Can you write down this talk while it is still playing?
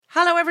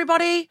Hello,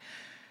 everybody.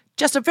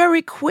 Just a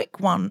very quick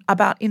one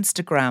about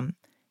Instagram.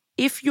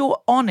 If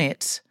you're on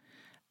it,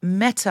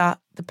 Meta,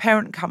 the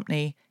parent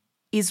company,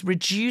 is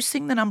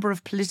reducing the number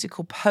of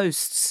political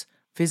posts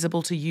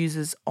visible to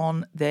users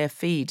on their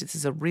feed. This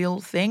is a real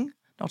thing,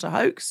 not a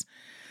hoax.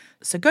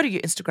 So go to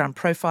your Instagram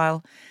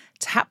profile,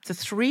 tap the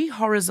 3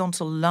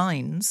 horizontal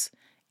lines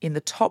in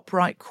the top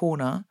right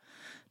corner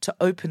to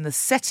open the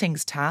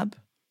Settings tab,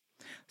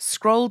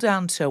 scroll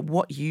down to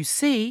What You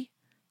See,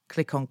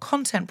 click on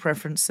Content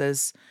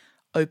Preferences,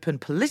 open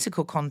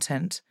Political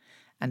Content,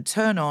 and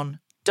turn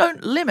on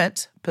Don't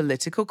Limit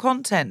Political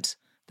Content.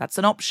 That's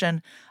an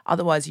option.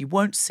 Otherwise, you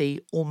won't see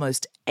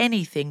almost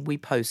anything we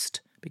post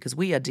because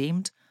we are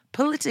deemed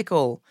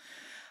political.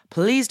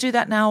 Please do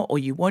that now, or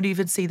you won't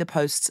even see the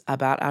posts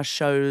about our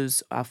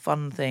shows, our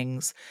fun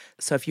things.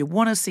 So if you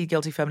want to see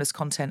Guilty Feminist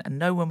content and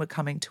know when we're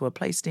coming to a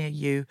place near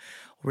you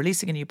or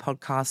releasing a new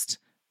podcast,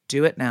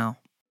 do it now.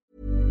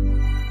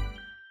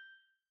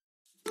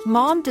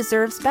 Mom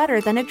deserves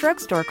better than a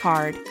drugstore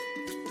card.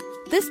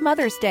 This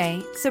Mother's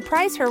Day,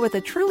 surprise her with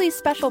a truly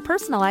special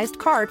personalized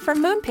card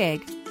from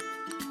Moonpig.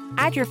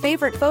 Add your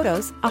favorite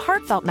photos, a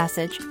heartfelt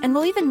message, and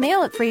we'll even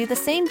mail it for you the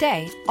same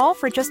day, all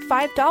for just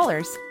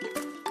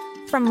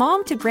 $5. From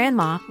mom to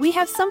grandma, we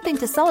have something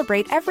to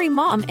celebrate every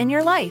mom in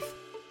your life.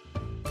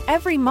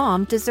 Every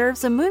mom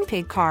deserves a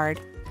Moonpig card.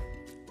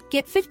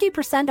 Get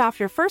 50% off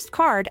your first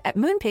card at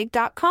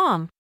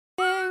moonpig.com.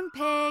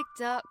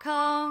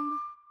 Moonpig.com.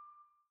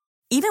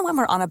 Even when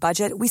we're on a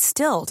budget, we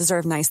still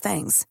deserve nice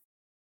things.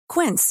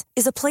 Quince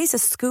is a place to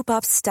scoop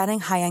up stunning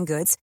high-end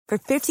goods for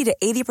 50 to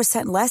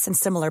 80% less than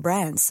similar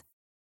brands.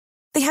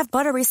 They have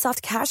buttery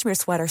soft cashmere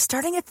sweaters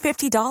starting at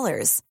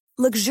 $50,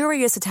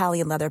 luxurious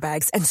Italian leather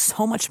bags, and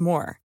so much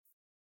more.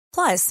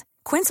 Plus,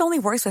 Quince only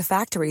works with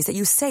factories that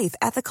use safe,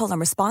 ethical, and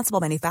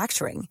responsible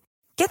manufacturing.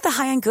 Get the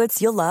high-end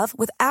goods you'll love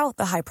without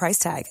the high price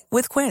tag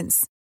with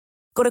Quince.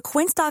 Go to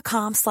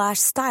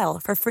quince.com/style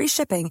for free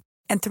shipping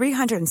and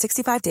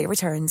 365-day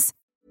returns.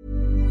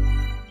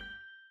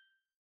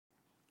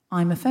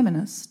 I'm a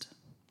feminist,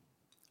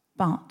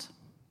 but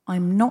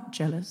I'm not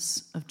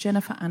jealous of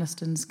Jennifer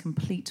Aniston's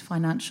complete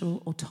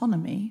financial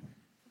autonomy.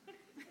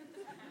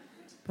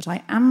 But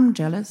I am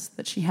jealous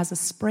that she has a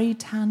spray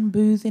tan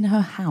booth in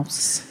her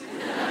house.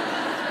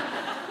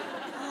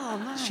 Oh,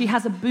 man. She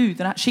has a booth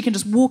and she can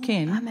just walk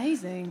in.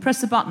 Amazing.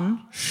 Press a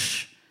button.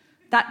 Shh.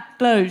 That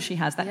glow she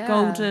has, that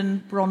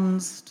golden,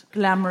 bronzed,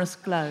 glamorous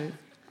glow.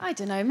 I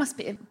don't know, it must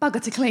be a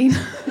bugger to clean.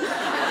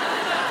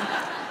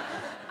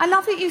 I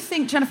love that you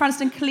think Jennifer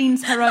Aniston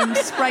cleans her own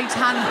spray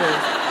tan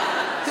booth.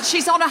 That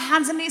she's on her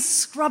hands and knees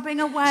scrubbing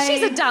away.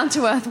 She's a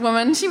down-to-earth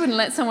woman. She wouldn't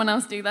let someone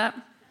else do that.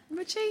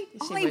 Would she?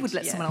 I would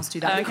let someone else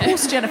do that. Okay. Of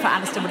course Jennifer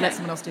Aniston would let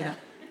someone else do that.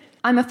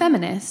 I'm a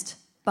feminist,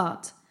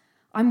 but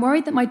I'm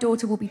worried that my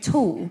daughter will be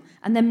tall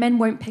and then men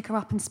won't pick her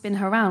up and spin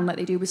her around like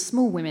they do with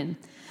small women.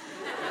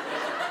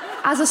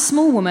 As a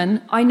small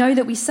woman, I know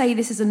that we say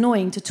this is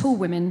annoying to tall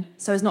women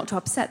so as not to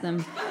upset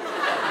them.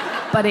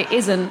 But it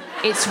isn't.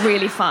 It's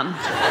really fun.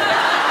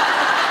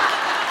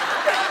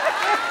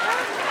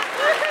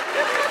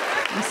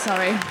 I'm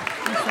sorry.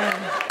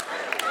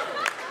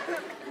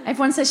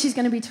 Everyone says she's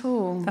going to be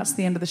tall. That's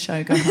the end of the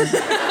show. Go home.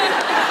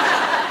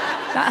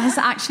 That has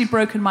actually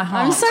broken my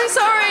heart. I'm so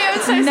sorry.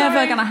 It's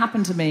never going to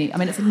happen to me. I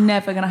mean, it's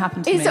never going to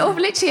happen to me. It's sort of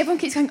literally everyone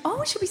keeps going,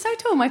 oh, she'll be so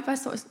tall. My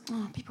first thought was,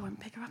 oh, people won't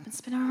pick her up and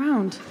spin her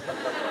around.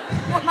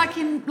 What, like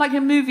in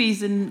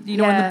movies and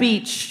on the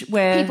beach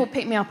where people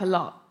pick me up a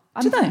lot.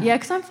 Do they? Yeah,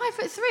 because I'm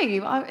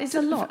 5'3". It's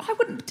a lot. I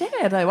wouldn't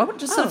dare though. I wouldn't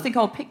just sort of think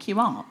I'll pick you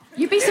up.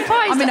 You'd be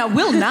surprised. I mean, I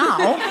will now.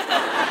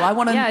 But I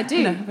want to. Yeah, I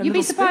do. You'd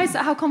be surprised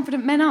at how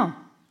confident men are.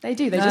 They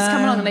do. They just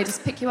come along and they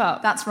just pick you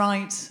up. That's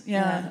right.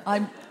 Yeah.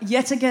 I'm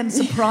yet again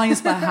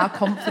surprised by how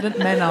confident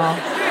men are.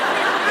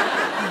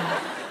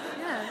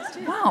 Yeah, that's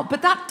true. Wow,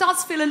 but that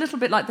does feel a little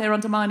bit like they're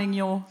undermining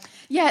your...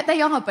 Yeah, they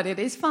are, but it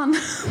is fun.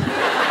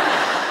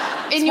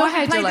 In your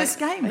head, you're like... That's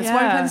why we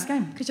play this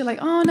game. Because you're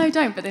like, oh, no,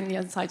 don't. But then the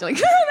other side, you're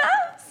like,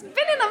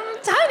 spinning, I'm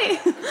tiny.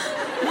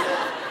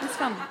 It's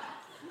fun.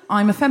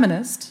 I'm a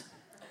feminist,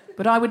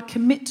 but I would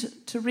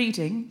commit to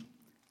reading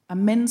a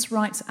men's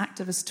rights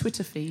activist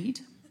Twitter feed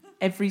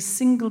every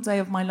single day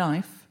of my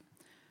life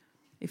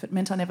if it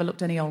meant I never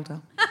looked any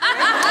older.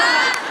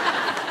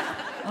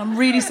 I'm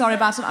really sorry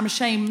about it. I'm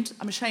ashamed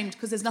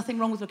because there's nothing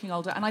wrong with looking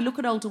older. And I look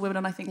at older women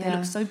and I think they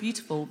look so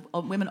beautiful.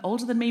 Women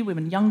older than me,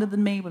 women younger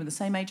than me, women the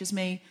same age as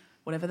me,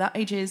 whatever that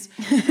age is.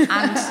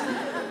 And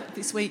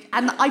this week.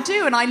 And I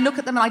do, and I look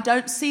at them and I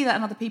don't see that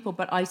in other people,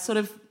 but I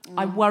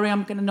worry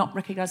I'm going to not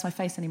recognise my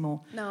face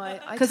anymore. No,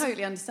 I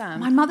totally understand.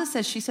 My mother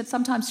says, she said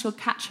sometimes she'll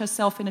catch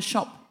herself in a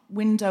shop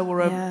window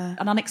or an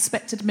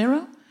unexpected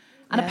mirror.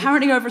 And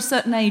apparently over a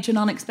certain age, an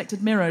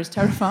unexpected mirror is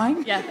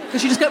terrifying. Yeah.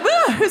 Because you just go,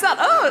 who's that?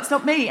 Oh, it's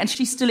not me. And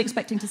she's still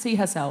expecting to see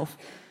herself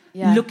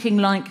looking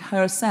like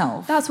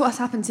herself. That's what's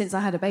happened since I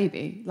had a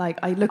baby. Like,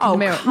 I look in the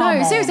mirror.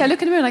 No, seriously, I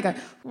look in the mirror and I go,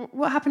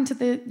 what happened to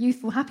the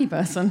youthful, happy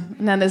person?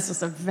 And then there's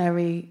just a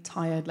very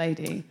tired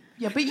lady.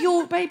 Yeah, but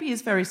your baby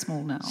is very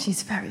small now.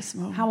 She's very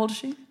small. How old is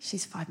she?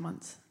 She's 5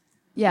 months.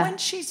 Yeah. When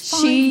she's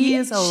 5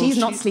 years old. She's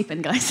not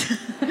sleeping, guys.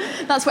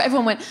 That's what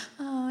everyone went,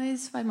 oh,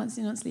 it's 5 months,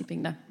 you're not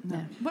sleeping. No.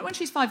 But when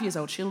she's 5 years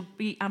old, she'll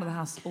be out of the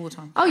house all the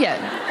time. Oh,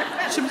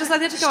 yeah. She'll just like,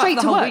 they have to go Straight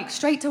out to the whole work. week.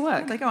 Straight to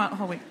work. They go out the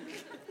whole week.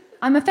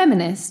 I'm a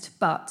feminist,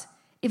 but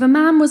if a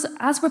man was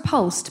as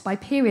repulsed by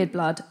period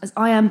blood as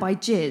I am by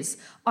jizz,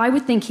 I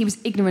would think he was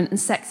ignorant and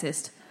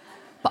sexist.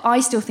 But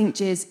I still think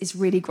jizz is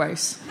really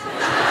gross.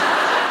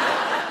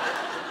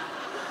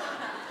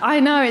 I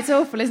know, it's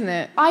awful, isn't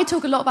it? I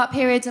talk a lot about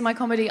periods in my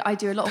comedy. I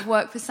do a lot of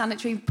work for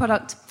sanitary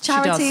product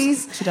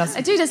charities. She does.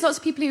 I do. There's lots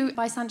of people who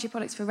buy sanitary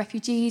products for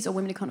refugees or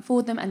women who can't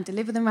afford them and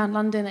deliver them around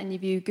London. And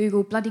if you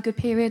Google Bloody Good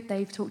Period,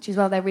 they've talked to you as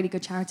well. They're a really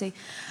good charity.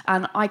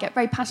 And I get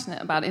very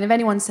passionate about it. And if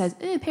anyone says,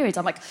 periods,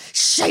 I'm like,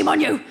 shame on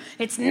you.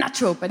 It's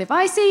natural. But if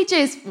I see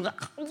jizz...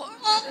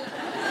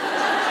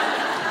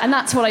 and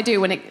that's what I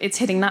do when it's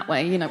hitting that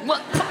way, you know.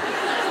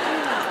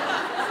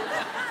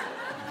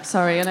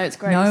 Sorry, I know it's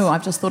gross. No,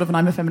 I've just thought of an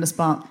I'm a feminist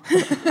but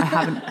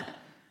I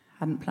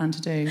hadn't planned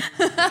to do.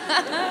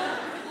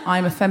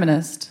 I'm a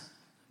feminist,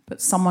 but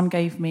someone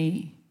gave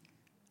me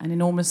an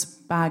enormous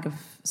bag of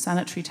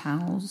sanitary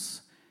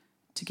towels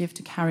to give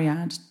to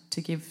Cariad,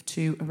 to give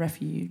to a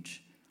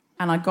refuge.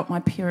 And I got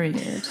my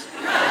period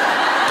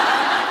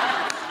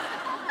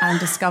and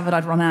discovered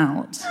I'd run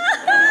out.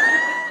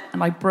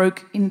 And I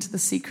broke into the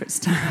secret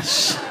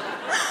stash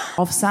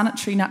of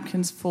sanitary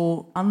napkins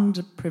for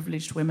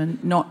underprivileged women,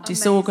 not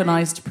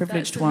disorganised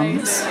privileged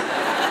ones.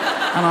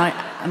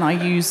 And I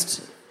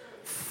used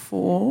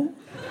 4.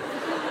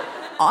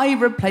 I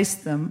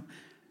replaced them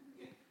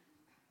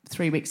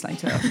 3 weeks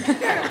later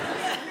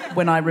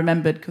when I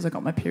remembered because I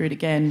got my period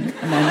again,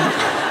 and then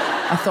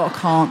I thought I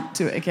can't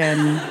do it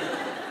again.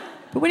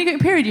 But when you get your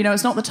period, you know,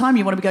 it's not the time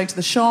you want to be going to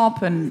the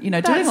shop and, you know,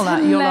 doing all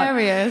that.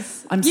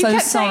 Hilarious. You're like, I'm you so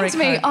kept sorry.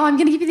 saying to me, I'm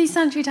going to give you these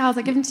sanitary towels.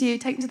 I give them to you,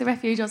 take them to the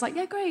refuge. I was like,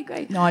 yeah,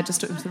 great. No, I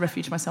just took them to the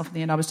refuge myself in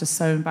the end. I was just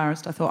so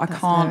embarrassed. I thought, I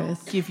can't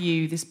hilarious. give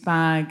you this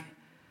bag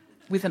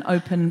with an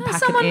open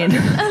packet in.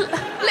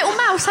 A little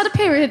mouse had a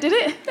period, did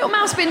it? Little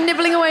mouse been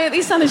nibbling away at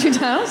these sanitary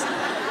towels.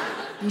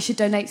 You should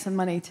donate some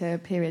money to a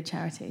period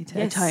charity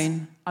to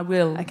atone. I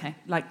will. Okay.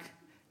 Like,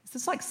 it's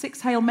just like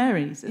 6 Hail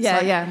Marys. It's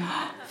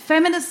Yeah.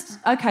 Feminist...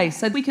 Okay,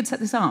 so we could set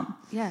this up.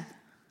 Yeah.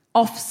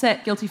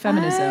 Offset guilty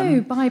feminism.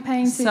 Oh, by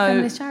paying to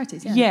feminist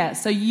charities, Yeah,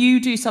 so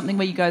you do something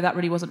where you go, that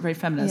really wasn't very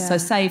feminist. Yeah. So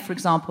say, for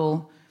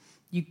example,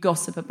 you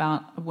gossip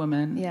about a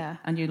woman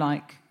and you're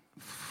like,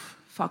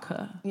 fuck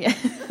her. Yeah.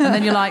 And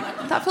then you're like,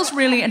 that feels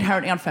really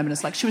inherently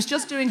unfeminist. Like, she was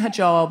just doing her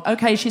job.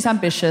 Okay, she's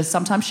ambitious.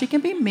 Sometimes she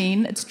can be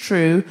mean, it's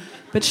true.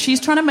 But she's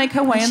trying to make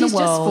her way in the world. She's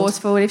just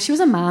forceful. If she was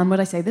a man, would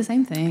I say the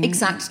same thing?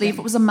 Exactly. If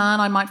it was a man,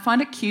 I might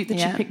find it cute that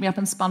she'd pick me up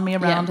and spun me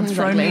around and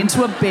throw me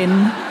exactly. into a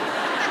bin.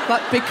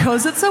 But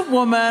because it's a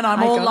woman,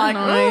 I'm all like,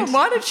 oh,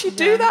 why did she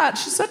do that?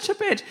 She's such a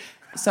bitch.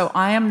 So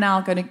I am now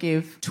going to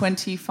give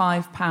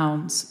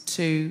 £25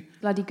 to...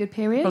 Bloody Good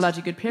Period?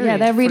 Bloody Good Period, Yeah,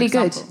 they're really for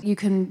good. example. You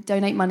can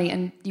donate money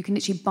and you can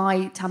literally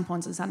buy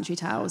tampons and sanitary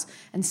towels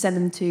and send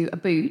them to a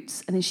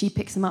Boots, and then she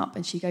picks them up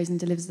and she goes and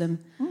delivers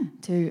them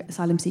to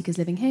asylum seekers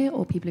living here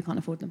or people who can't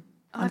afford them.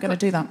 I'm going to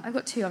do that. I've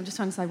got 2. I'm just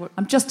trying to decide what...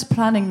 I'm just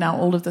planning now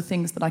all of the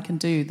things that I can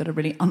do that are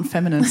really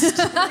unfeminist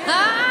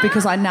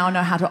because I now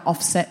know how to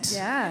offset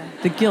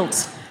the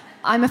guilt.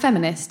 I'm a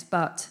feminist,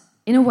 but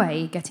in a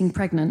way, getting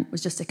pregnant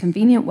was just a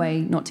convenient way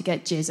not to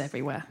get jizz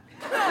everywhere.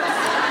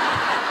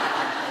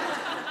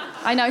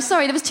 I know,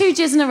 sorry, there was 2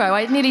 jizz in a row.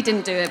 I nearly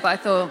didn't do it, but I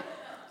thought,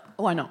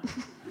 why not?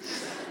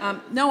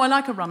 No, I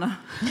like a runner.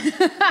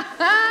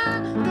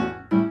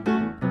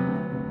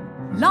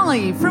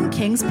 Live from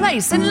King's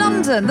Place in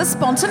London, the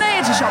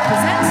Spontaneity Shop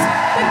presents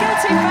The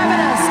Guilty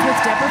Feminist with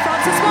Deborah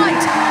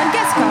Francis-White and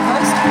guest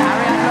co-host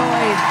Harriet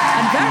Lloyd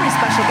and very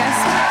special guest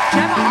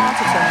Gemma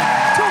Arterton,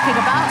 talking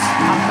about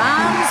a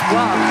man's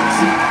world.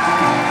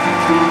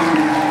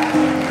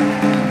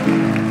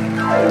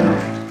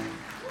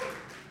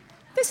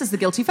 This is The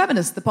Guilty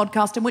Feminist, the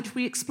podcast in which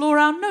we explore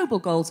our noble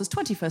goals as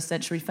 21st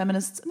century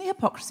feminists and the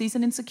hypocrisies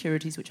and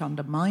insecurities which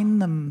undermine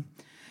them.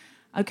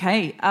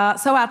 Okay,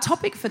 so our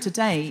topic for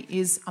today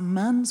is a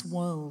man's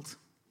world.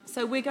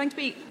 So we're going to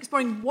be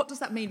exploring what does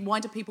that mean? Why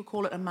do people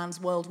call it a man's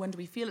world? When do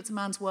we feel it's a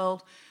man's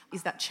world?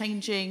 Is that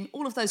changing?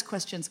 All of those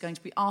questions are going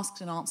to be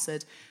asked and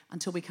answered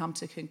until we come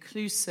to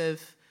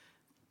conclusive,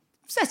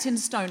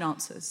 set-in-stone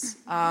answers.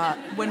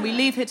 When we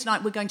leave here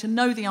tonight, we're going to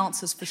know the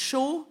answers for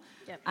sure,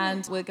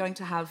 and we're going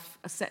to have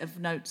a set of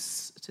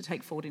notes to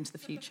take forward into the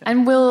future.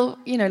 And we'll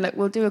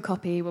do a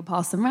copy, we'll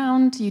pass them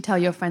round, you tell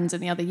your friends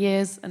in the other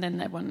years, and then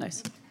everyone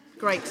knows.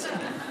 Great.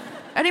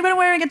 Anyone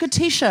wearing a good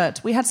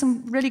T-shirt? We had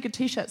some really good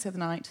T-shirts the other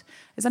night.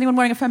 Is anyone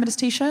wearing a feminist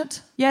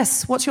T-shirt?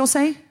 Yes. What's yours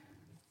say?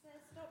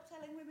 Stop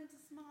telling women to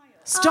smile.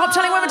 Stop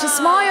telling women to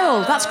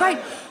smile. That's great.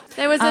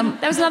 There was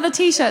another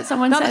T-shirt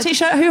someone Another said.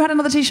 T-shirt. Who had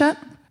another T-shirt?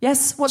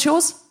 Yes. What's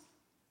yours? It's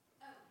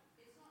not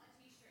a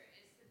T-shirt,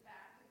 it's the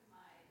back of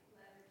my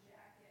leather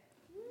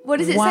jacket. What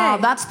does it say? Wow,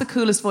 that's the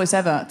coolest voice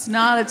ever. It's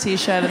not a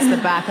T-shirt, it's the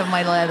back of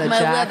my leather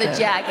jacket. My leather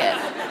jacket.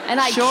 And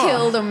I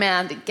killed a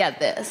man to get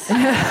this.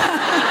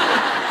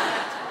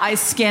 I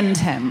skinned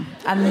him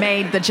and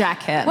made the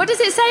jacket. What does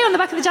it say on the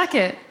back of the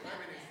jacket?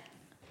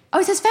 Oh,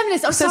 it says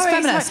feminist. Oh, It says sorry.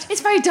 feminist.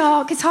 It's very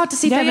dark. It's hard to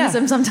see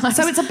feminism sometimes.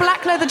 So it's a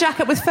black leather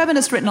jacket with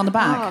feminist written on the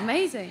back. Oh,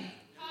 amazing.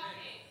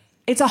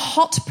 It's a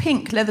hot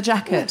pink leather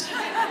jacket.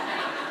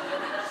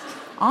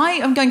 I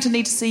am going to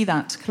need to see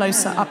that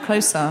up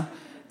closer.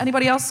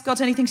 Anybody else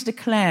got anything to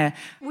declare?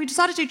 We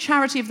decided to do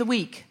charity of the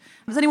week.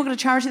 Has anyone got a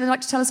charity they'd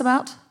like to tell us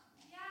about?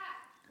 Yeah.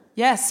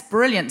 Yes,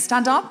 brilliant.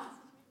 Stand up.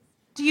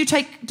 Do you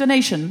take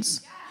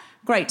donations? Yeah.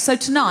 Great. So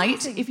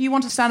tonight, if you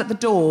want to stand at the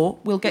door,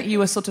 we'll get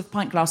you a sort of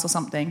pint glass or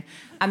something,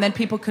 and then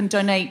people can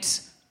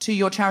donate to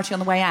your charity on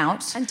the way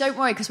out. And don't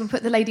worry, because we'll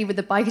put the lady with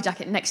the biker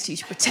jacket next to you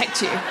to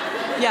protect you.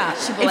 Yeah.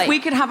 If we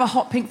could have a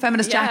hot pink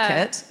feminist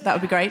jacket, that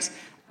would be great.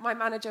 My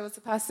manager was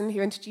the person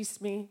who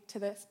introduced me to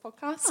this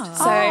podcast.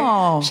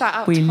 So shout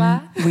out to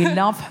Claire. We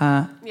love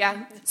her.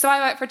 Yeah. So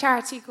I work for a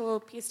charity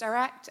called Peace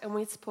Direct, and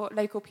we support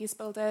local peace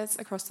builders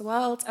across the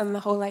world. And the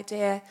whole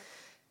idea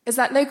is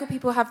that local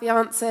people have the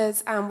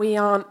answers, and we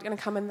aren't going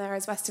to come in there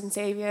as Western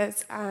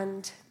saviours,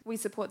 and we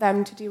support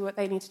them to do what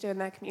they need to do in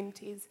their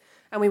communities.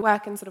 And we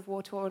work in sort of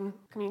war-torn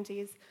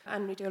communities,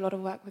 and we do a lot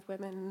of work with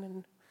women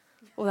and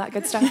all that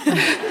good stuff.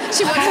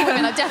 She works with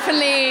women. I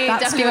definitely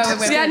work with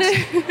women. Yeah, no.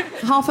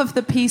 Half of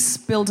the peace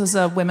builders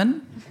are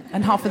women,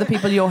 and half of the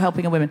people you're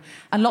helping are women.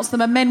 And lots of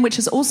them are men, which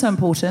is also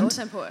important.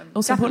 Also important.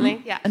 Also Definitely,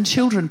 important. yeah. And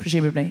children,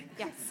 presumably.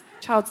 Yes.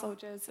 Child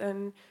soldiers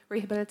and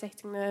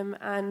rehabilitating them,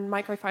 and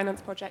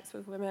microfinance projects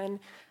with women,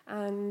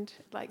 and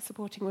like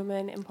supporting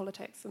women in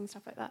politics and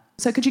stuff like that.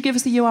 So could you give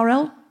us the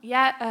URL?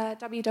 Yeah,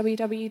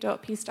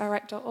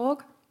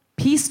 www.peacedirect.org.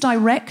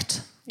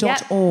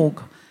 Peacedirect.org.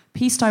 Yep.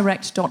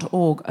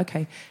 Peacedirect.org.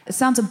 Okay. It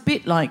sounds a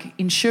bit like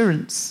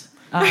insurance.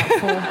 I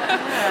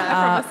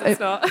promise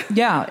it's not.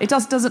 Yeah, it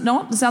does it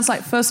not? It sounds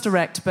like First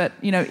Direct, but,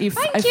 you know, if...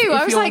 Thank you.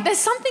 I was like, there's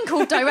something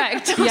called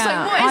Direct. I was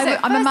like, what is it?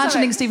 I'm First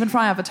imagining Direct. Stephen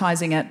Fry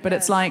advertising it, but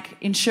it's like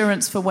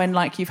insurance for when,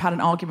 like, you've had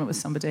an argument with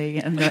somebody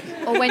and...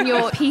 Or when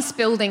your peace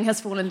building has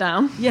fallen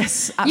down.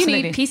 Yes, absolutely.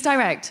 You need Peace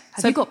Direct.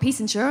 Have you got peace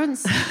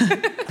insurance?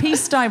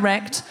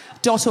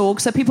 Peacedirect.org,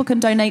 so people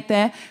can donate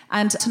there.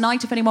 And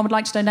tonight, if anyone would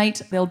like to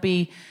donate, there'll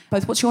be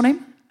both... What's your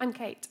name? I'm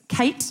Kate.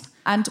 Kate.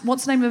 And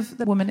what's the name of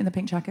the woman in the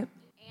pink jacket?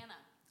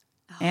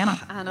 Anna.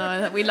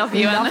 Anna, we love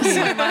you, Anna,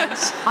 so much.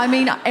 I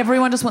mean,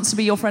 everyone just wants to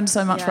be your friend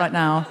so much right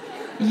now.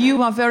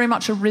 You are very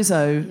much a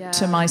Rizzo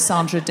to my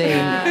Sandra Dee.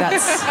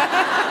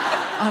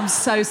 I'm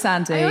so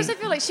Sandy. I also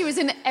feel like she was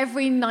in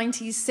every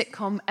 90s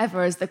sitcom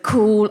ever as the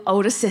cool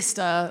older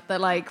sister that,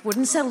 like,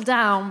 wouldn't settle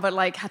down but,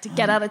 like, had to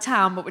get out of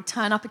town but would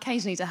turn up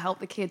occasionally to help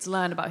the kids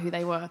learn about who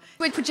they were.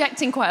 We're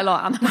projecting quite a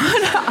lot, Anna.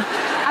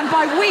 And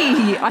by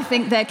we, I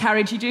think their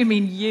carriage, you do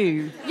mean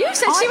you. You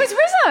said she was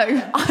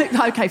Rizzo.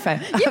 Okay,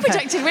 fair. You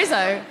projected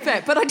Rizzo.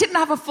 Fair, but I didn't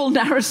have a full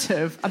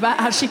narrative about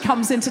how she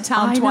comes into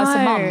town twice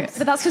a month.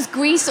 But that's because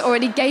Greece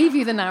already gave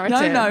you the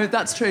narrative. No,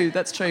 that's true.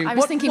 I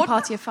was thinking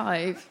Party of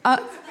Five.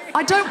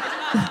 I don't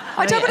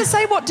want to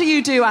say what do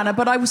you do, Anna,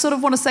 but I sort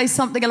of want to say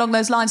something along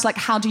those lines, like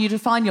how do you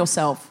define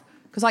yourself?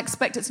 Because I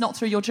expect it's not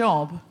through your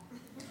job. I'm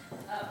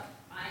a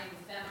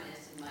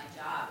feminist, and my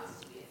job is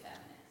to be a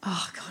feminist.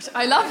 Oh, God.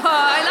 I love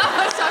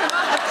her so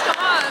much.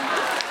 Come on.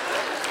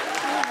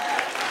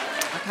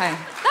 Okay.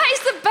 That is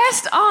the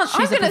best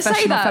answer. I'm going to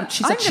say that.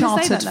 She's a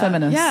chartered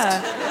feminist.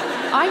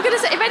 Yeah. I'm going to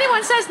say, if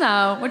anyone says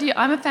now,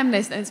 I'm a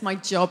feminist, and it's my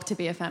job to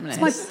be a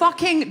feminist. It's my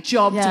fucking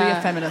job to be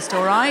a feminist,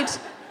 all right?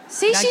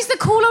 See, she's the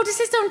cool older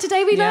sister, and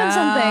today we learned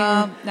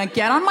something. Now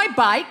get on my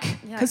bike,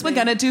 because we're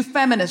going to do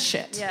feminist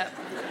shit. Yeah.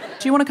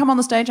 Do you want to come on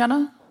the stage, Anna?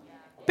 Yeah.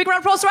 Big round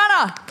of applause for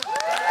Anna.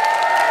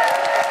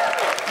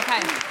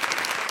 Okay.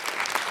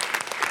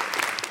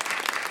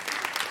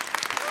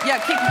 Yeah,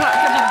 keep it up.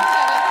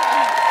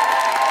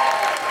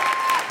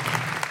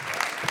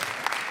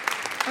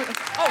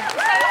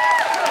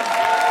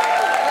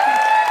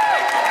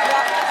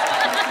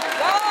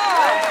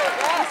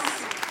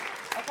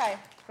 Okay,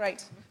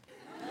 great.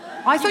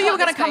 I thought you were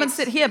going to come and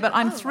sit here, but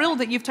I'm thrilled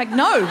that you've taken...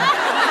 No,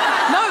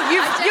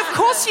 of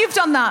course you've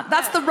done that.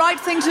 That's the right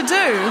thing to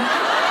do.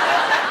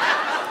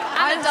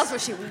 Anna does what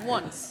she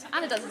wants.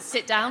 Anna doesn't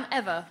sit down,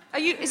 ever.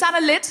 Is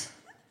Anna lit?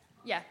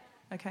 Yeah.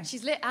 Okay.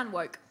 She's lit and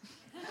woke.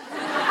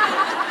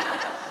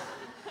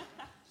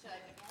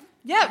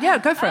 Yeah,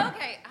 go for it.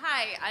 Okay,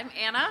 hi, I'm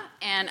Anna,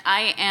 and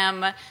I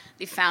am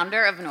the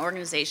founder of an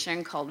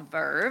organization called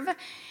Verve,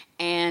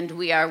 and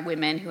we are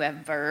women who have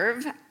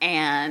verve,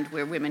 and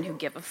we're women who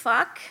give a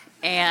fuck,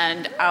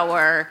 and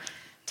our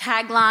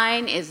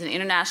tagline is an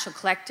international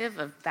collective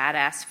of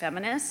badass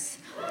feminists,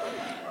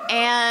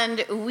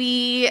 and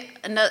we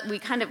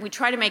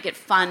try to make it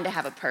fun to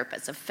have a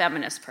purpose, a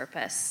feminist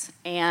purpose,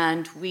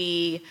 and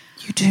we...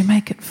 You do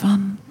make it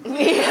fun.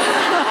 Right?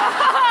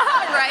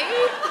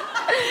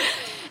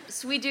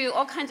 So we do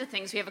all kinds of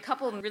things. We have a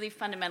couple of really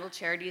fundamental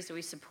charities that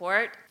we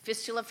support.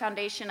 Fistula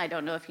Foundation, I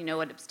don't know if you know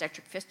what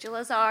obstetric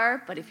fistulas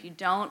are, but if you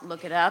don't,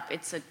 look it up.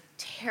 It's a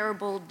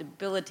terrible,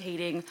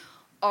 debilitating,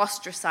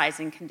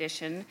 ostracizing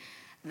condition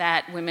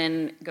that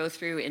women go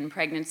through in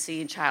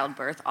pregnancy and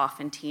childbirth,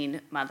 often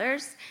teen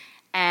mothers.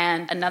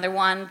 and another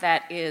one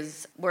that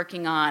is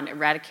working on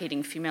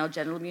eradicating female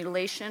genital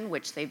mutilation,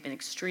 which they've been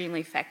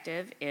extremely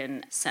effective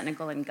in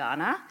Senegal and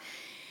Ghana.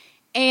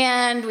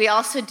 And we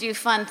also do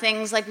fun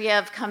things like we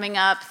have coming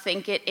up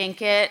Think It,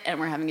 Ink It, and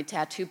we're having a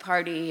tattoo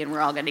party, and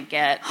we're all going to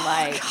get,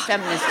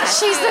 feminist tattoos.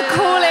 She's the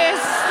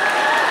coolest.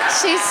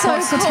 She's so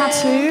What's cool. a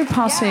tattoo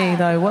party,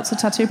 though? What's a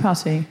tattoo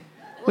party?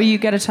 Where you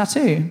get a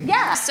tattoo?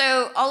 Yeah.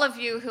 So all of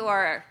you who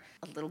are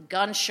a little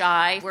gun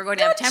shy, we're going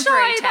to have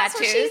temporary tattoos. That's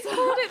what she's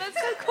called it. That's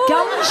so cool.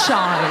 Gun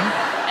shy.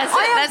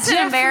 That's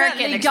an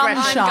American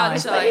expression. Gun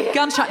shy.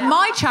 Gun shy.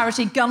 My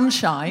charity, Gun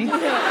Shy,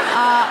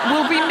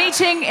 will be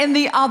meeting in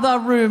the other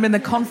room in the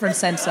conference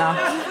centre.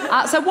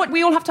 So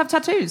we all have to have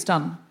tattoos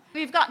done?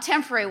 We've got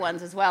temporary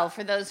ones as well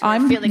for those who are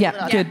feeling a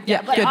little... Good.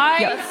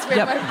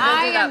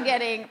 I am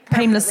getting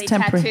painless permanently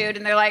temporary tattooed,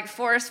 and they're like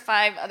 4 or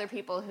 5 other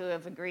people who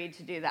have agreed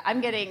to do that.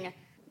 I'm getting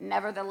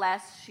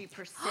Nevertheless She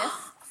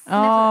Persists.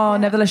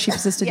 Nevertheless She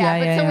Persisted. So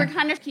we're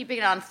kind of keeping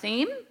it on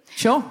theme.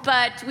 Sure.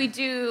 But we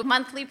do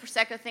monthly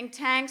Prosecco think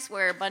tanks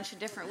where a bunch of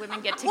different women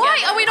get together.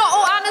 Why are we not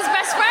all Anna's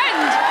best friend?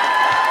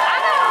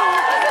 Anna,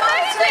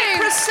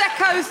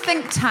 Prosecco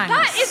think tanks.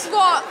 that is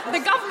what the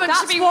government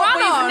should be That's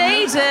run on. what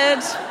we've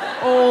needed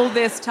all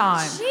this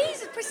time.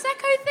 Jesus,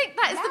 Prosecco think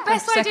that is the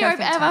best Prosecco idea I've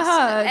think ever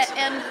heard.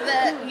 And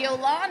the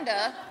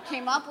Yolanda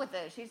came up with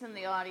it. She's in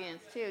the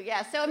audience too.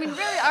 Yeah. So I mean,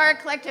 really, our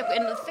collective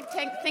in the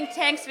think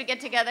tanks, we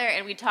get together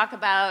and we talk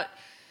about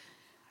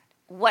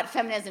what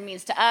feminism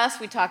means to us.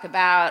 We talk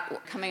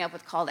about coming up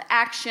with call to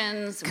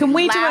actions. Can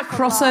we do a laugh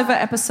crossover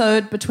lot.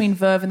 episode between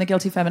Verve and the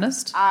Guilty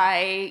Feminist?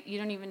 You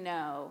don't even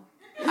know.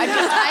 I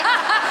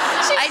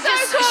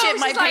just shit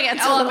my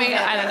pants a little bit.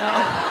 I don't know.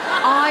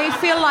 I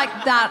feel like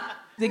that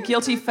the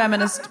Guilty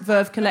Feminist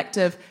Verve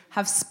Collective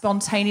have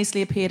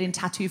spontaneously appeared in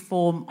tattoo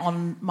form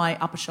on my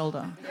upper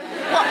shoulder.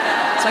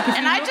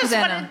 And I just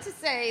wanted to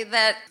say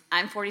that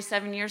I'm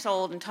 47 years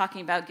old and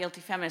talking about Guilty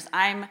Feminist.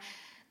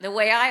 The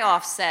way I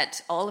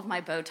offset all of my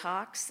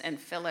Botox and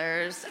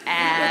fillers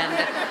and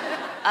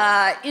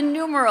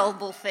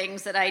innumerable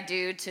things that I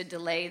do to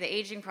delay the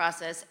aging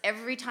process,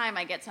 every time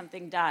I get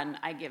something done,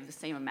 I give the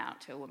same amount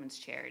to a women's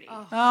charity.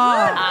 Which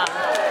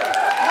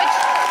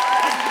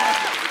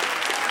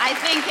I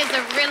think is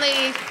a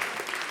really...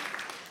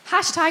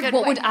 Hashtag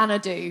what would Anna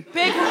do?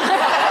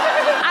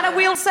 Anna,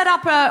 we'll set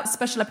up a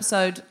special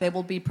episode. There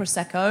will be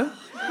Prosecco.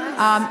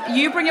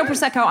 You bring your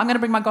Prosecco. I'm going to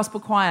bring my gospel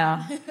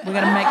choir. We're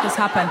going to make this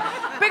happen.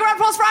 Big round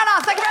of applause for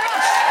Anna. Thank you very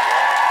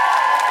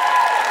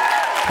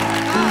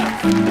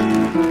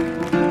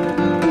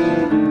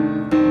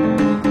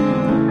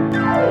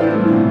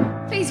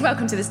much. Please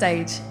welcome to the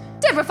stage,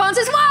 Deborah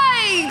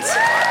Frances-White.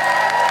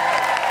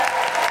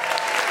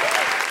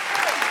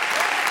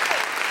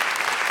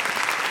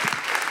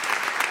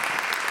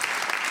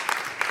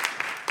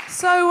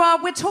 So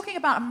we're talking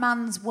about a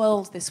man's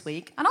world this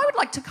week, and I would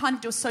like to kind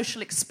of do a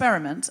social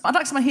experiment. I'd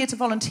like someone here to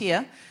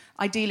volunteer,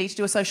 ideally, to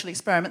do a social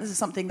experiment. This is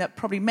something that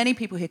probably many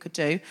people here could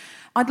do.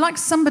 I'd like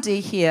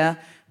somebody here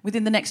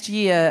within the next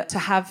year to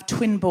have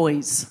twin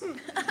boys.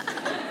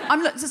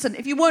 Listen,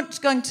 if you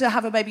weren't going to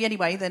have a baby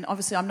anyway, then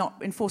obviously I'm not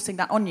enforcing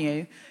that on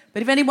you.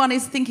 But if anyone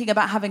is thinking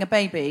about having a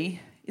baby,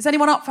 is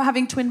anyone up for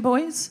having twin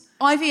boys?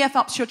 IVF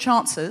ups your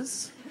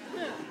chances.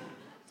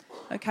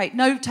 Okay,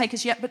 no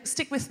takers yet, but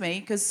stick with me,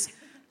 because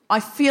I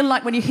feel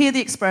like when you hear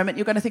the experiment,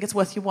 you're going to think it's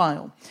worth your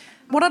while.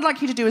 What I'd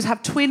like you to do is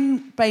have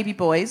twin baby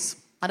boys,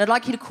 and I'd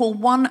like you to call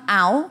one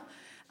Al,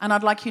 and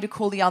I'd like you to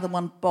call the other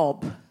one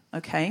Bob,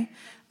 okay?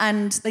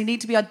 And they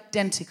need to be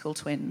identical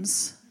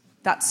twins.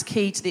 That's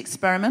key to the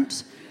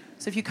experiment.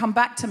 So if you come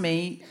back to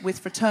me with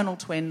fraternal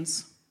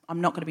twins, I'm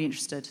not going to be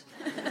interested.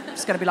 I'm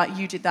just going to be like,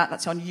 you did that,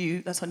 that's on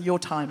you, that's on your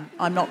time.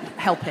 I'm not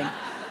helping.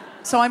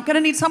 So I'm going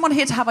to need someone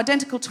here to have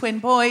identical twin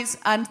boys,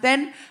 and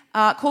then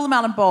call them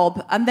Al and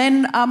Bob. And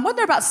then when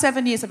they're about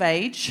 7 years of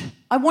age,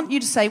 I want you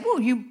to say, well,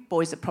 you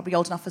boys are probably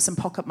old enough for some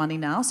pocket money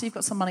now, so you've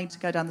got some money to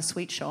go down the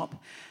sweet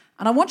shop.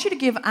 And I want you to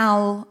give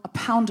Al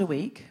 £1 a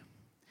week,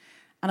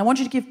 and I want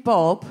you to give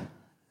Bob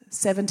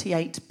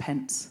 78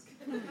 pence.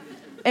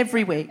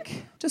 Every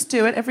week. Just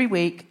do it every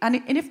week. And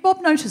if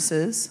Bob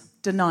notices,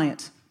 deny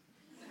it.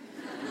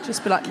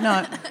 Just be like,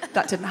 no,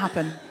 that didn't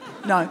happen.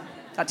 No,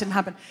 that didn't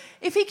happen.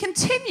 If he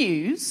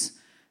continues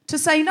to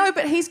say, no,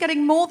 but he's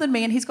getting more than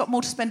me and he's got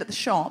more to spend at the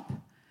shop,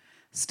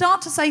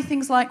 start to say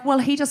things like, well,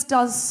 he just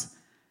does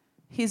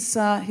his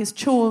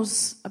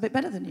chores a bit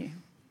better than you.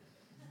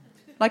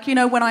 Like, you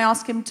know, when I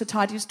ask him to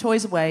tidy his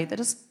toys away, they're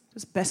just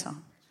better.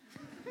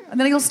 And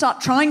then he'll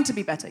start trying to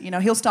be better. You know,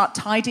 he'll start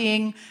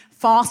tidying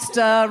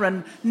faster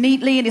and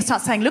neatly, and he'll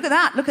start saying, look at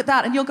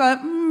that. And you'll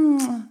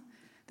go,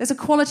 there's a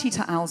quality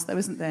to Al's, though,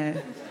 isn't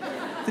there?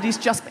 That it's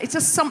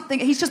just something,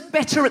 he's just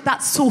better at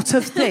that sort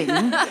of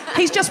thing.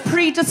 He's just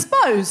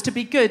predisposed to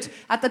be good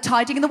at the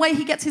tidying, and the way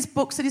he gets his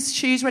books and his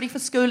shoes ready for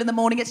school in the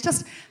morning, it's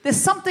just, there's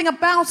something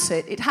about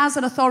it. It has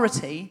an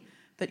authority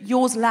that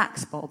yours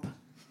lacks, Bob.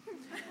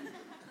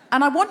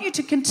 And I want you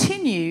to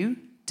continue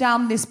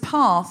down this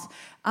path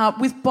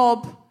with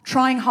Bob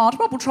trying hard.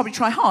 Bob will probably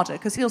try harder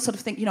because he'll sort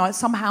of think,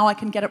 somehow I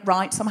can get it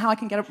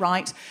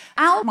right,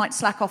 Al might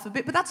slack off a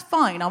bit, but that's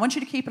fine. I want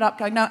you to keep it up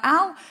going, no,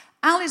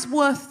 Al is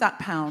worth that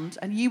pound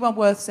and you are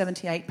worth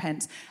 78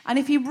 pence. And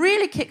if he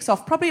really kicks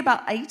off, probably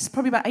about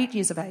 8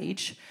 years of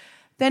age,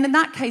 then in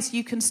that case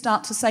you can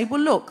start to say, well,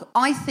 look,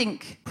 I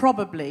think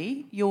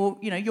probably you're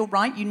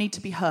right, you need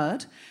to be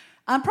heard.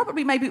 And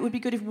probably maybe it would be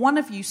good if one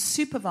of you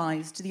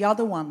supervised the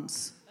other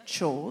one's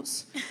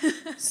chores.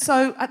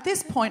 So at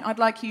this point, I'd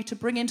like you to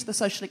bring into the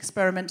social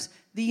experiment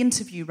the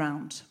interview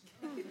round.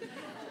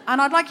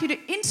 And I'd like you to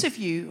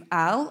interview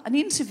Al and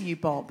interview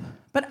Bob.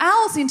 But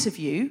Al's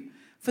interview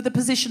for the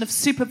position of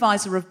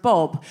supervisor of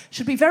Bob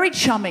should be very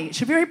chummy, it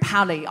should be very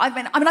pally. I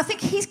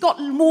think he's got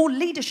more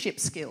leadership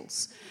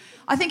skills.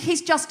 I think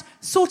he's just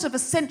sort of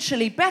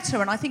essentially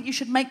better, and I think you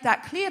should make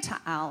that clear to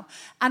Al.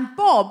 And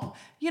Bob,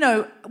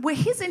 where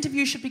his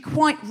interview should be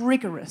quite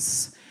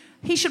rigorous.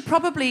 He should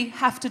probably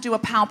have to do a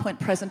PowerPoint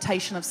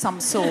presentation of some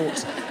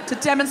sort to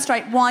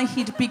demonstrate why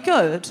he'd be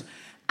good.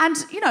 And,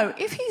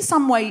 if he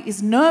some way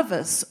is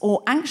nervous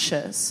or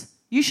anxious,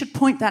 you should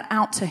point that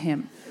out to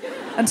him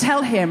and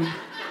tell him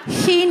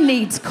he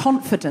needs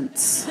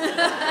confidence.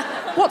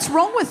 What's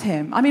wrong with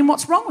him?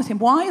 What's wrong with him?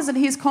 Why isn't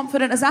he as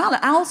confident as Al?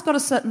 Al's got a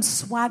certain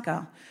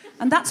swagger.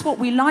 And that's what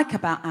we like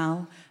about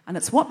Al, and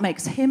it's what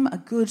makes him a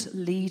good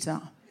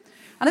leader.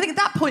 And I think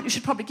at that point you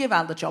should probably give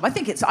Al the job. I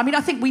think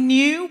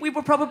we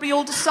were probably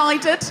all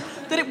decided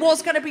that it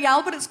was going to be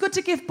Al, but it's good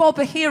to give Bob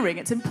a hearing.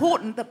 It's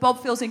important that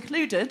Bob feels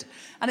included,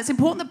 and it's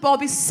important that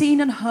Bob is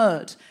seen and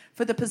heard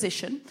for the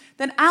position.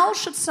 Then Al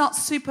should start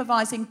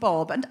supervising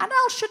Bob, and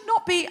Al should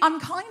not be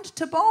unkind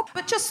to Bob,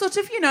 but just sort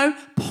of,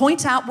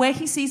 point out where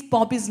he sees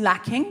Bob is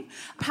lacking,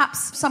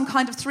 perhaps some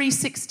kind of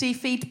 360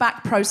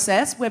 feedback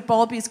process where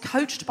Bob is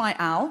coached by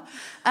Al.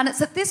 And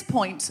it's at this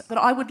point that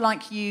I would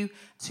like you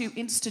to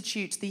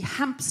institute the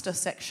hamster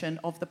section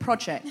of the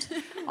project.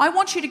 I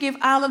want you to give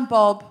Al and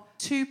Bob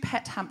 2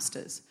 pet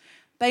hamsters.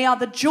 They are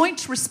the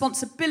joint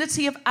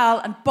responsibility of Al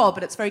and Bob,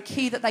 and it's very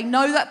key that they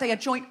know that they are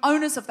joint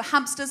owners of the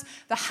hamsters.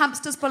 The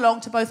hamsters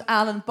belong to both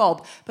Al and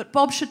Bob, but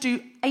Bob should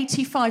do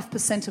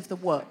 85% of the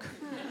work.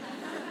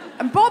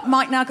 And Bob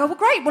might now go, well,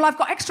 great, I've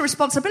got extra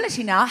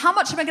responsibility now. How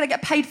much am I going to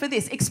get paid for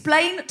this?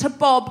 Explain to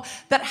Bob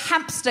that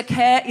hamster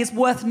care is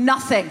worth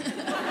nothing.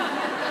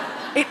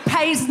 It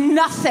pays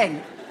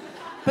nothing.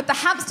 But the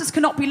hamsters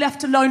cannot be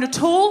left alone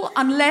at all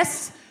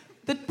unless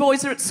the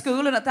boys are at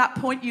school, and at that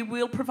point you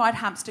will provide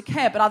hamster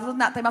care. But other than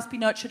that, they must be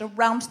nurtured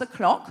around the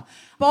clock.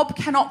 Bob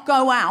cannot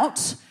go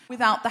out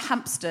without the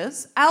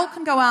hamsters. Al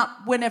can go out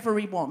whenever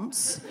he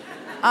wants.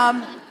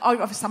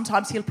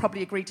 Sometimes he'll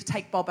probably agree to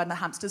take Bob and the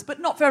hamsters, but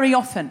not very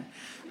often.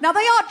 Now,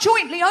 they are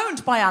jointly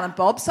owned by Al and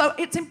Bob, so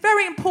it's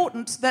very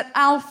important that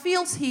Al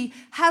feels he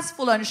has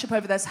full ownership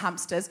over those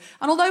hamsters.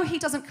 And although he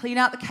doesn't clean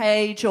out the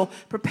cage or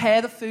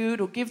prepare the food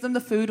or give them the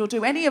food or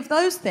do any of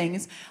those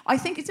things, I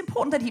think it's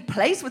important that he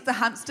plays with the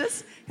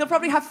hamsters. He'll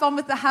probably have fun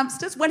with the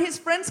hamsters. When his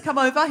friends come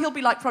over, he'll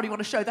be probably want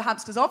to show the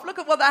hamsters off. Look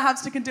at what that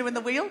hamster can do in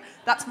the wheel.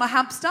 That's my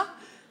hamster.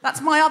 That's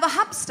my other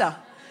hamster.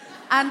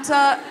 And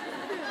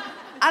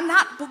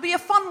that will be a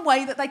fun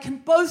way that they can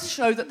both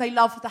show that they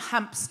love the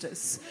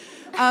hamsters.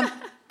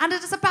 And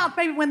it is about,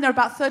 maybe when they're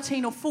about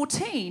 13 or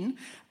 14,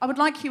 I would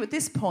like you at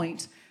this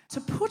point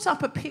to put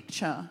up a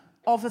picture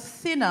of a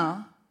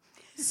thinner,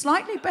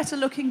 slightly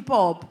better-looking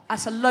Bob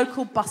at a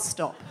local bus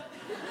stop.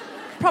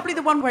 Probably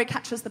the one where he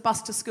catches the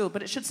bus to school,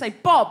 but it should say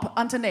Bob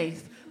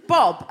underneath.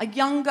 Bob, a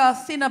younger,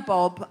 thinner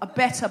Bob, a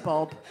better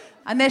Bob.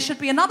 And there should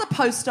be another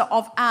poster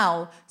of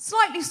Al,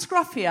 slightly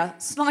scruffier,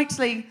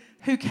 slightly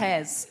who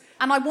cares.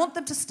 And I want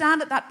them to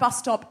stand at that bus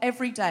stop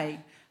every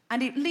day.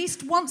 And at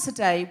least once a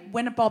day,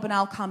 when Bob and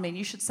Al come in,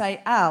 you should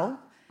say, Al,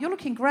 you're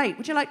looking great.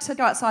 Would you like to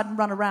go outside and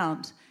run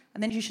around?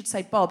 And then you should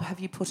say, Bob, have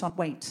you put on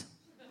weight?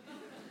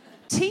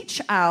 Teach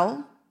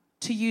Al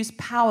to use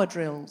power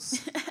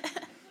drills.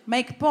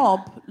 Make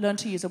Bob learn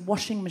to use a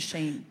washing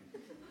machine.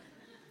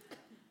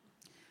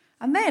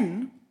 And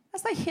then,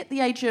 as they hit the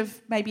age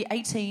of maybe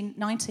 18,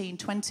 19,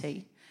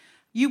 20,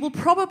 you will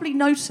probably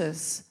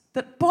notice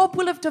that Bob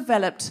will have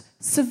developed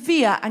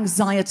severe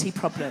anxiety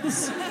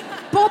problems.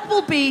 Bob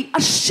will be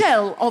a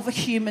shell of a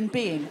human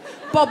being.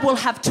 Bob will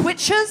have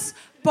twitches.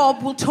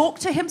 Bob will talk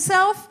to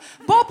himself.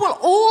 Bob will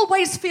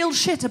always feel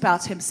shit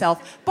about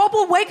himself. Bob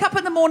will wake up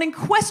in the morning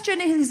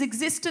questioning his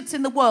existence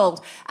in the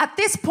world. At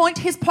this point,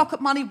 his pocket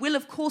money will,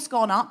 of course,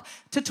 gone up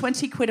to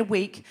 20 quid a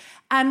week,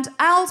 and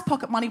Al's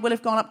pocket money will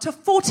have gone up to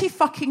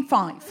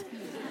 45.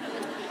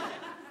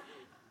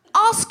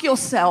 Ask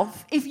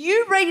yourself, if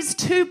you raise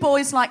 2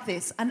 boys like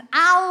this, an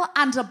Al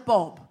and a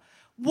Bob,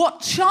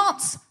 what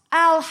chance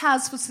Al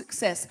has for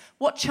success,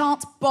 what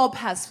chance Bob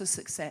has for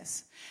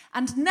success.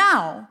 And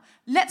now,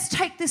 let's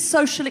take this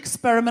social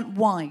experiment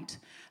wide.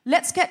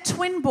 Let's get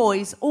twin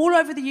boys all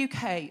over the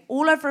UK,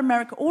 all over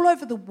America, all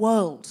over the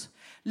world.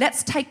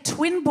 Let's take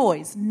twin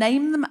boys,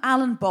 name them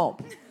Al and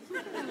Bob.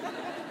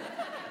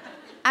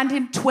 And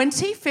in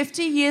 20,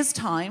 50 years'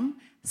 time,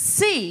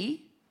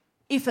 see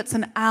if it's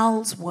an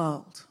Al's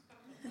world.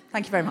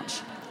 Thank you very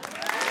much.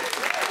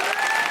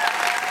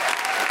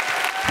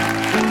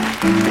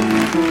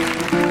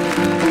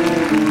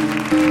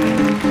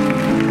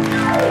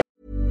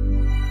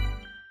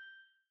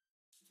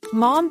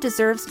 Mom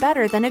deserves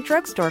better than a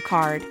drugstore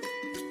card.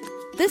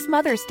 This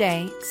Mother's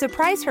Day,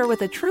 surprise her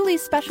with a truly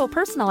special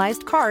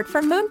personalized card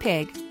from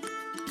Moonpig.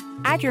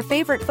 Add your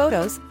favorite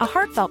photos, a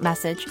heartfelt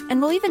message, and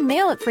we'll even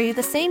mail it for you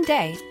the same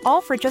day, all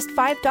for just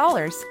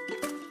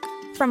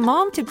 $5. From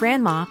mom to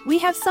grandma, we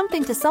have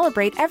something to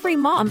celebrate every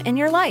mom in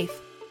your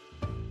life.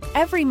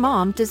 Every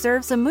mom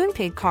deserves a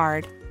Moonpig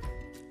card.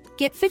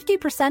 Get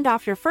 50%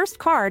 off your first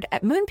card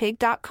at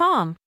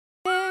moonpig.com.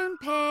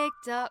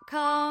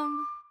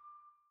 Moonpig.com.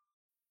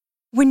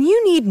 When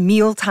you need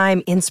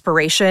mealtime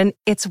inspiration,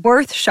 it's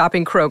worth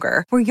shopping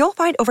Kroger, where you'll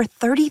find over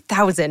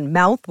 30,000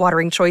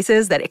 mouth-watering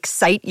choices that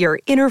excite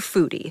your inner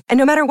foodie. And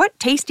no matter what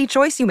tasty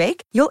choice you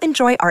make, you'll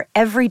enjoy our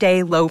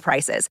everyday low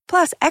prices,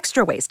 plus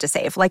extra ways to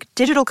save, like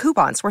digital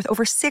coupons worth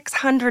over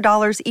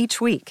 $600 each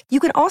week. You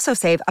can also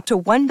save up to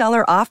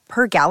 $1 off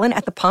per gallon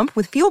at the pump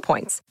with fuel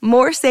points.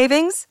 More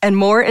savings and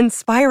more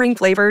inspiring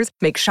flavors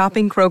make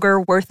shopping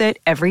Kroger worth it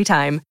every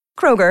time.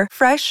 Kroger,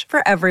 fresh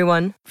for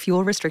everyone.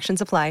 Fuel restrictions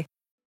apply.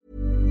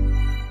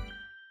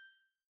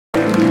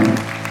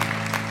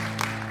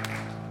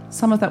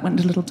 Some of that went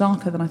a little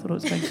darker than I thought it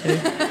was going to.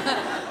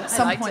 At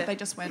some point, they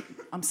just went,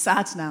 I'm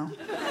sad now.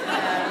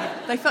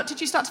 They felt, did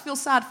you start to feel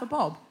sad for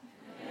Bob?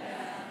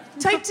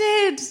 They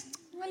did.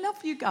 I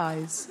love you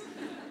guys.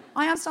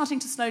 I am starting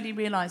to slowly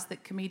realise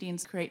that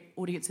comedians create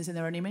audiences in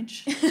their own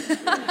image.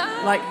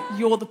 Like,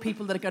 you're the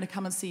people that are going to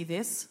come and see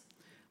this.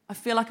 I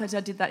feel like I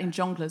did that in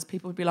Jongleurs.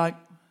 People would be like,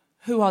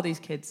 who are these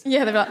kids?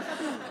 Yeah, they'd be like,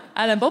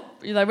 Alan, Bob,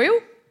 are they real?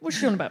 What's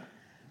she on about?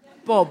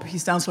 Bob, he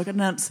sounds like a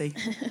Nancy.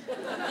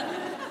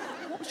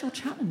 What was your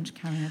challenge,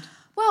 Carriad?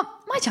 Well,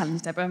 my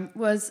challenge, Deborah,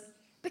 was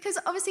because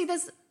obviously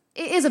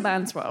it is a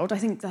man's world. I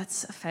think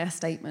that's a fair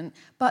statement.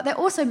 But there are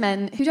also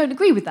men who don't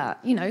agree with that.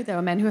 You know, there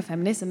are men who are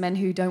feminists and men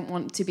who don't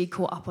want to be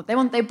caught up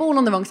on. They're born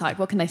on the wrong side.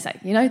 What can they say?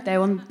 You know,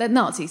 they're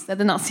Nazis. They're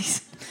the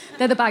Nazis.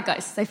 They're the bad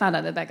guys. They found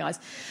out they're bad guys.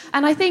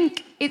 And I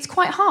think it's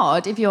quite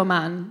hard if you're a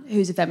man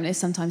who's a feminist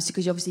sometimes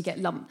because you obviously get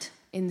lumped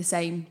in the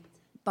same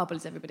bubble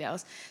as everybody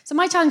else. So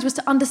my challenge was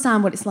to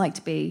understand what it's like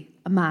to be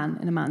a man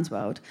in a man's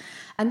world.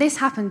 And this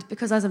happened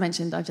because, as I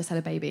mentioned, I've just had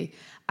a baby.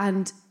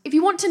 And if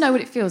you want to know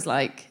what it feels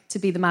like to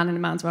be the man in a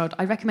man's world,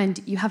 I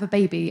recommend you have a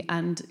baby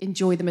and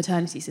enjoy the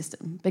maternity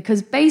system.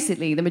 Because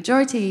basically the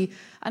majority,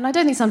 and I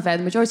don't think it's unfair,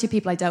 the majority of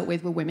people I dealt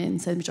with were women.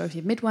 So the majority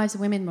of midwives are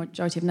women,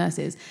 majority of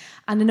nurses.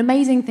 And an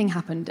amazing thing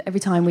happened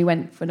every time we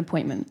went for an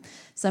appointment.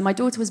 So my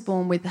daughter was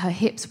born with her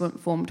hips weren't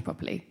formed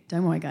properly.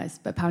 Don't worry, guys.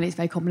 But apparently it's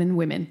very common in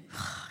women.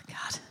 Oh,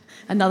 God.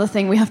 Another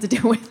thing we have to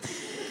deal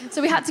with.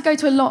 So we had to go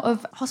to a lot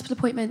of hospital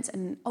appointments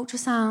and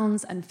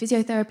ultrasounds and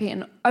physiotherapy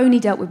and only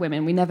dealt with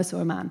women. We never saw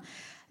a man.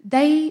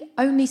 They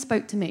only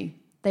spoke to me.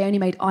 They only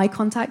made eye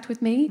contact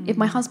with me. Mm. If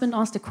my husband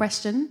asked a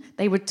question,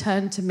 they would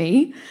turn to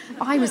me.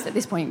 I was, at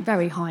this point,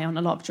 very high on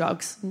a lot of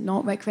drugs.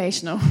 Not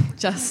recreational,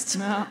 just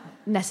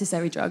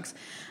necessary drugs.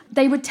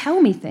 They would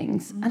tell me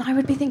things, and I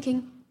would be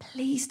thinking,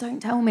 please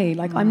don't tell me.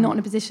 Like, I'm not in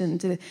a position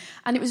to...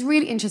 And it was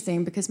really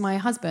interesting because my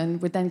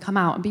husband would then come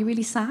out and be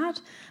really sad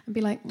and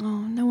be like,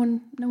 oh, no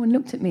one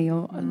looked at me,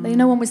 or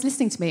no one was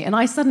listening to me. And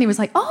I suddenly was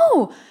like,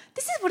 oh,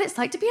 this is what it's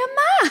like to be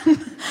a man.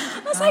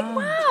 I was like,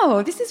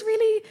 wow, this is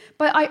really...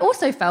 But I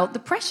also felt the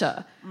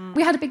pressure.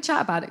 We had a big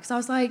chat about it because I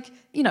was like,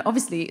 you know,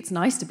 obviously it's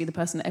nice to be the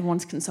person that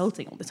everyone's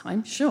consulting all the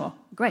time. Sure,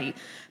 great.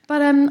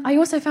 But I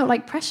also felt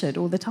like pressured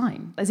all the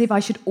time, as if I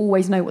should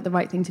always know what the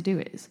right thing to do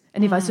is.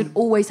 And if I should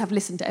always have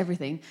listened to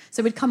everything.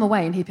 So we'd come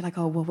away and he'd be like,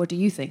 oh, well, what do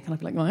you think? And I'd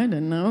be like, well, I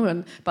don't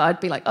know. But I'd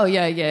be like, oh,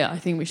 yeah, I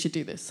think we should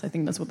do this. I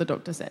think that's what the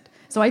doctor said.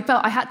 So I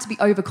felt I had to be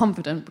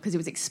overconfident because it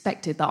was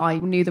expected that I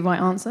knew the right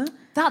answer.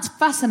 That's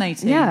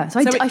fascinating. Yeah, so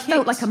I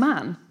felt like a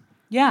man.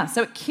 Yeah,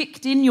 so it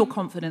kicked in your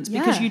confidence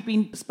because you'd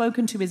been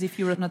spoken to as if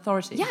you were an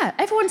authority. Yeah,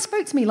 everyone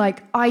spoke to me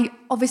like I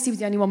obviously was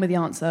the only one with the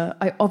answer.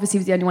 I obviously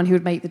was the only one who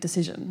would make the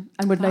decision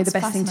and would know the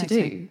best thing to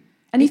do.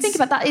 And you think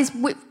about that is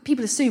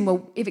people assume,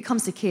 well, if it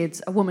comes to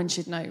kids, a woman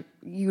should know.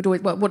 You would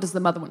always, well, what does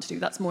the mother want to do?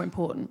 That's more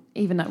important,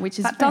 even that, which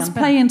is that does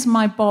play into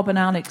my Bob and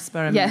Al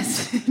experiment.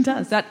 Yes, it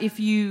does. That if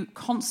you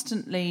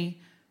constantly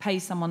pay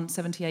someone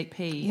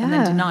 78p and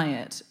then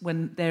deny it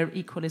when their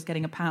equal is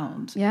getting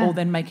 £1, or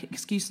then make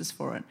excuses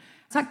for it.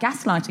 It's like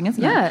gaslighting,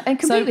 isn't it? Yeah, and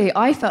completely. So,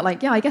 I felt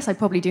like, I guess I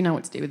probably do know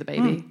what to do with the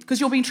baby. Because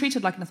you're being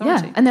treated like an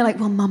authority. Yeah, and they're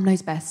like, well, mum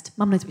knows best.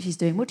 Mum knows what she's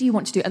doing. What do you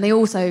want to do? And they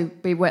also,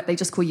 they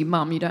just call you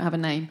mum. You don't have a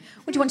name.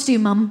 What do you want to do,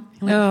 mum?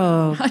 Like,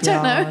 I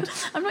don't know.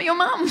 I'm not your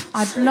mum.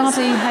 I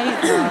bloody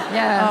hate that.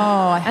 Yeah.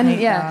 Oh, I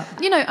hate that.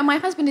 You know, and my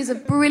husband is a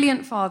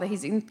brilliant father.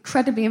 He's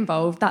incredibly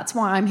involved. That's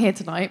why I'm here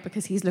tonight,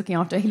 because he looked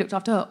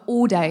after her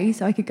all day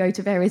so I could go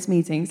to various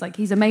meetings. Like,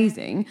 he's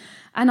amazing.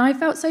 And I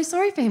felt so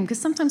sorry for him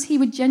because sometimes he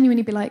would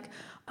genuinely be like,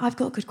 I've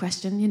got a good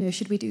question, you know,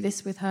 should we do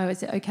this with her?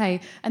 Is it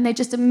okay? And they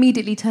just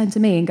immediately turn to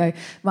me and go,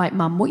 right,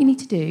 mum, what you need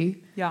to do.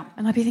 Yeah.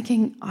 And I'd be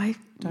thinking, I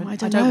don't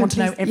want to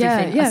know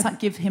everything. Yeah. I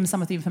give him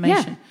some of the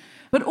information. Yeah.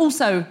 But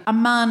also, a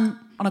man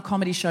on a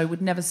comedy show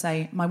would never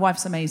say, my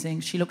wife's amazing,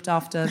 she looked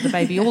after the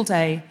baby all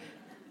day,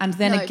 and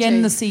then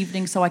again this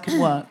evening so I could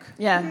work.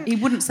 Yeah. He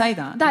wouldn't say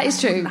that. That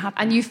is true.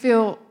 And you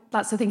feel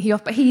that's the thing.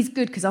 But he's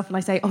good because often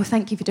I say, "Oh,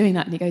 thank you for doing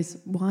that," and he goes,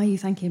 "Why are you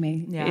thanking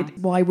me? Yeah.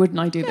 Why wouldn't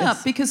I do this?" Yeah,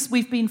 because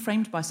we've been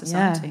framed by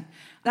society. Yeah.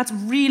 That's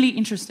really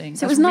interesting.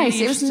 So it was nice.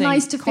 It was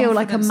nice to feel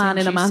like a man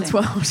in a man's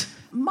world.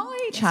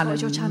 My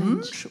challenge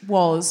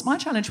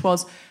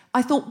was,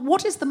 I thought,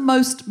 what is the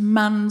most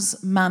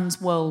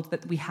man's world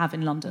that we have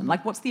in London?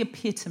 Like, what's the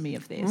epitome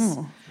of this?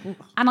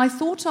 And I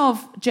thought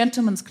of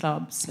gentlemen's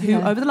clubs who,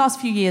 over the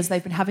last few years,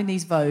 they've been having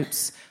these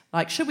votes,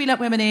 like, should we let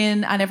women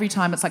in? And every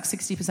time it's like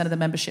 60% of the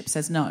membership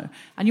says no.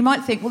 And you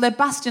might think, well, they're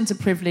bastions of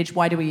privilege.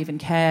 Why do we even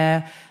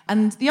care?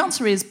 And the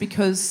answer is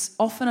because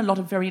often a lot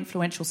of very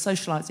influential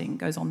socialising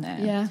goes on there.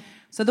 Yeah.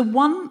 So the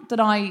one that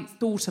I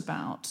thought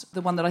about,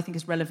 the one that I think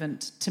is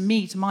relevant to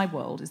me, to my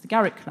world, is the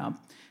Garrick Club.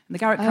 And the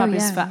Garrick Club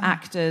is for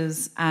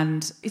actors,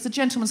 and it's a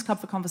gentleman's club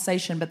for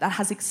conversation, but that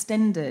has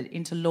extended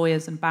into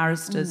lawyers and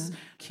barristers,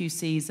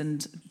 QCs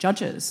and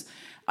judges.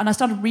 And I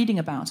started reading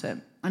about it,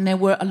 and there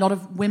were a lot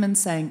of women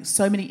saying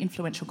so many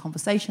influential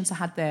conversations I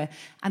had there,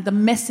 and the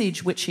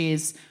message, which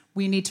is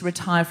we need to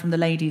retire from the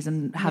ladies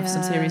and have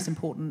some serious,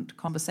 important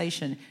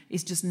conversation,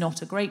 is just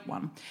not a great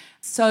one.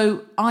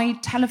 So I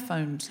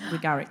telephoned the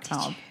Garrick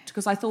Club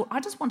because I thought,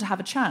 I just want to have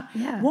a chat.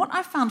 Yeah. What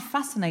I found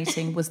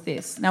fascinating was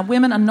this. Now,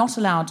 women are not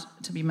allowed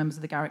to be members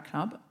of the Garrick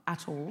Club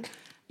at all.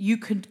 You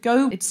could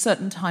go at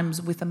certain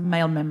times with a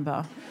male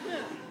member.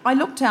 I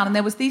looked down and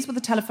these were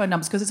the telephone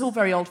numbers, because it's all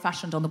very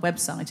old-fashioned on the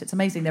website. It's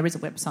amazing there is a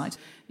website.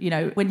 You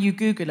know, when you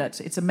Google it,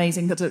 it's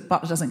amazing that a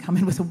butler doesn't come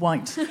in with a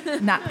white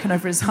napkin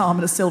over his arm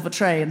and a silver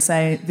tray and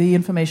say, the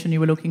information you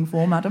were looking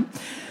for, madam.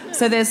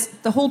 So there's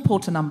the hall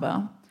porter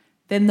number,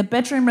 then the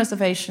bedroom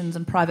reservations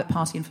and private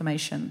party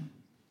information.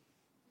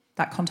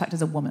 That contact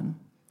is a woman.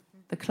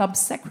 The club's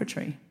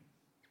secretary,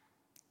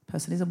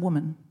 person is a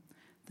woman.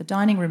 The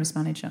dining room's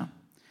manager.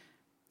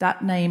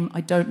 That name,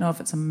 I don't know if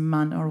it's a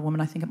man or a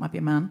woman. I think it might be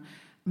a man.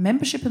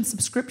 Membership and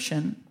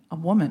subscription, a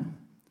woman.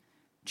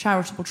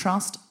 Charitable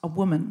trust, a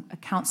woman.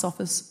 Accounts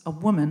office, a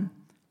woman.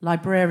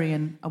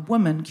 Librarian, a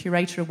woman.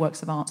 Curator of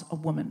works of art, a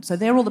woman. So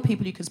they're all the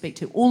people you can speak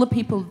to. All the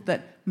people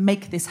that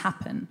make this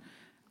happen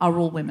are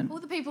all women.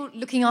 All the people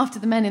looking after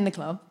the men in the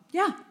club.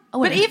 Yeah.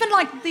 But even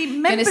like the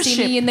membership... Gonna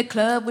see me in the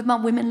club with my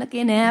women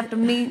looking after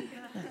me.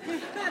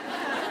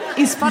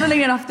 Is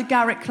funnily enough the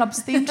Garrick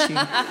Club's theme tune.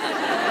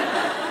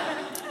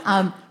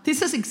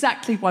 This is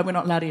exactly why we're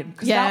not allowed in,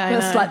 because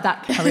just like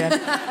that carry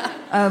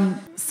on.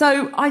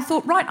 So I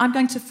thought, right, I'm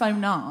going to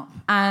phone up,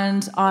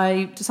 and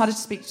I decided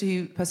to speak to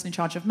the person in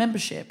charge of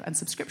membership and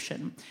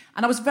subscription.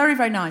 And I was very,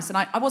 very nice, and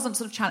I wasn't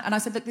sort of and I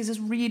said, look, this is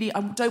really,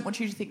 I don't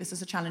want you to think this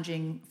is a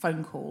challenging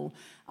phone call.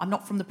 I'm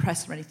not from the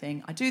press or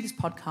anything. I do this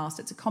podcast,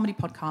 it's a comedy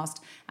podcast,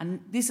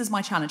 and this is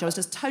my challenge. I was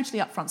just totally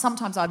upfront.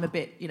 Sometimes I'm a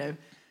bit, I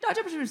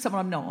don't want to be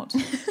someone I'm not.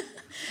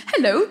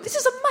 Hello, this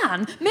is a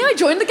man. May I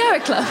join the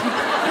Garrick Club?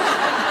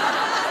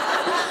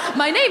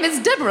 My name is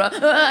Deborah.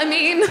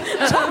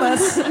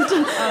 Thomas.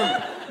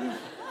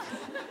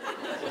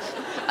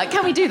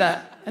 Can we do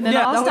that? And then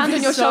I'll stand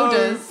on your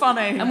shoulders.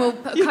 Funny. And we'll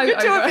put a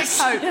coat over us.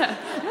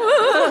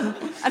 Yeah.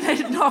 And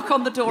then knock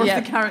on the door of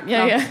the Garrick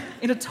Club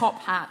in a top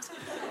hat.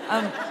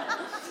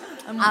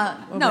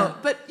 No,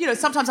 but,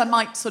 sometimes I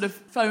might sort of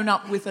phone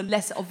up with a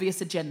less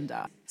obvious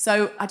agenda.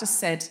 So I just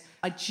said,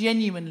 I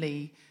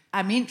genuinely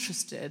am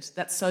interested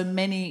that so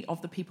many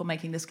of the people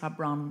making this club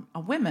run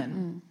are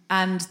women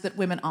and that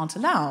women aren't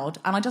allowed.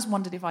 And I just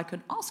wondered if I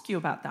could ask you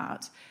about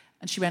that.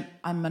 And she went,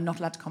 I'm not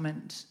allowed to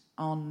comment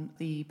on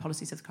the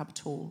policies of the club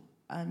at all.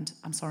 And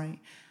I'm sorry.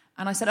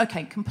 And I said,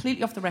 OK,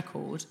 completely off the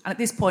record. And at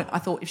this point, I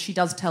thought if she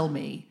does tell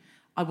me,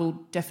 I will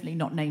definitely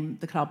not name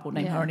the club or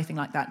name her or anything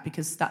like that,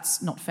 because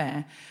that's not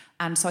fair.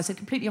 And so I said,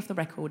 completely off the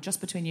record,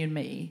 just between you and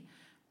me,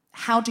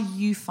 how do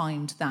you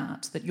find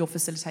that you're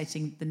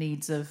facilitating the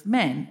needs of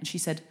men? And she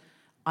said,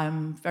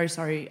 I'm very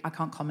sorry, I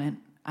can't comment.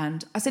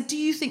 And I said, do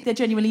you think there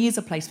genuinely is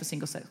a place for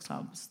single-sex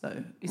clubs,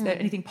 though? Is there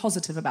anything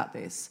positive about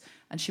this?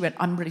 And she went,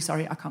 I'm really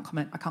sorry, I can't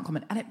comment.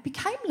 And it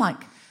became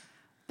like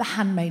The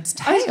Handmaid's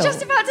Tale. I was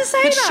just about to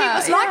say that. She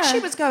was like she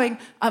was going,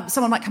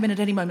 someone might come in at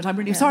any moment, I'm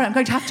really sorry, I'm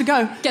going to have to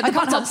go. Get the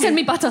butter, send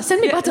me butter,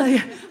 send me butter.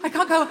 I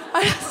can't go.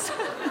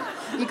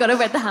 You got to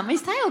read The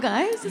Handmaid's Tale,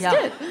 guys. It's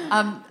good.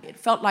 It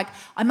felt like,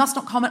 I must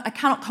not comment, I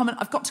cannot comment,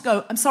 I've got to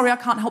go, I'm sorry, I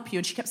can't help you.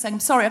 And she kept saying, I'm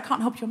sorry, I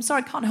can't help you, I'm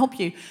sorry, I can't help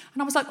you.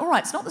 And I was like, all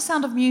right, it's not the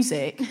sound of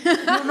music.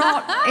 You're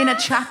not in a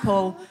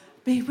chapel.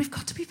 We've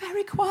got to be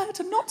very quiet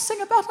and not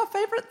sing about our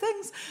favourite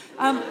things.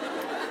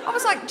 I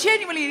was like,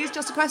 genuinely, it is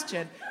just a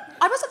question.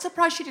 I wasn't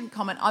surprised she didn't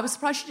comment. I was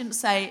surprised she didn't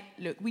say,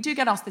 look, we do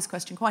get asked this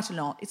question quite a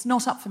lot. It's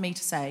not up for me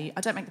to say.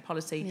 I don't make the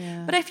policy.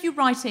 Yeah. But if you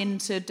write in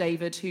to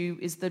David, who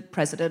is the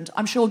president,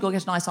 I'm sure you'll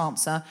get a nice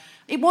answer.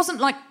 It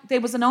wasn't like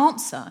there was an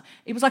answer.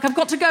 It was like, I've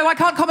got to go, I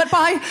can't comment,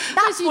 bye.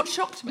 That's what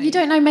shocked me. You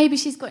don't know, maybe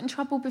she's got in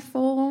trouble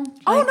before.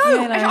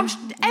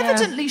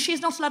 Evidently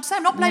she's not allowed to say.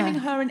 I'm not blaming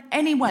her in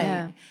any way.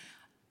 Yeah.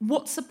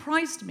 What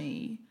surprised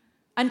me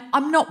And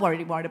I'm not worried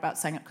about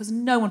saying it because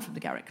no one from the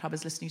Garrick Club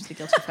is listening to the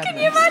Guilty Feminist.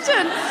 Can you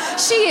imagine?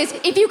 She is.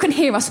 If you can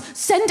hear us,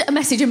 send a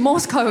message in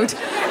Morse code.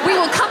 We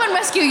will come and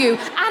rescue you.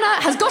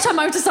 Anna has got a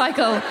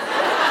motorcycle.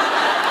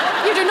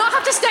 You do not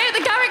have to stay at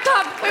the Garrick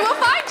Club. We will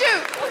find you.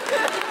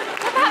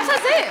 And perhaps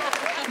that's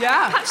it.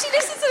 Yeah. Perhaps she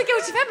listened to the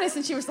Guilty Feminist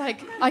and she was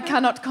like, I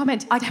cannot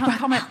comment. I can't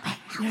comment.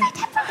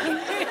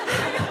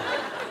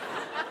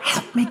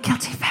 Help me,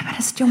 Guilty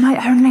Feminist. You're my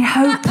only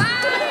hope.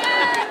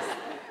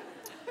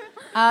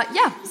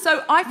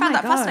 So I found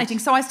that fascinating.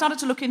 So I started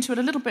to look into it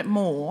a little bit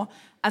more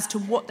as to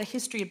what the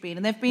history had been.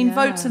 And there have been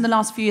votes in the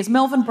last few years.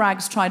 Melvin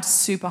Bragg's tried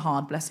super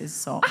hard, bless his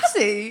socks. Has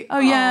he? Oh,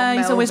 yeah,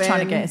 he's always Melvin.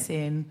 trying to get us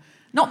in.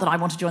 Not that I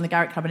want to join the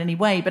Garrick Club in any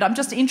way, but I'm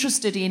just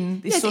interested in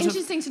this It's sort of...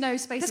 interesting to know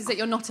spaces that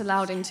you're not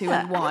allowed into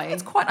and why.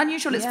 It's quite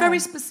unusual. It's very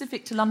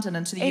specific to London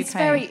and to the UK. It's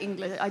very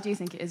English. I do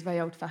think it is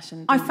very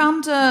old-fashioned. I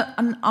found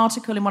an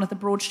article in one of the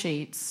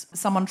broadsheets.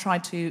 Someone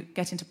tried to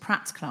get into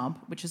Pratt's Club,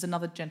 which is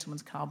another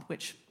gentleman's club,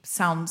 which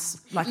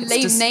sounds like it's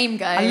Lame just name,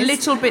 guys. a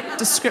little bit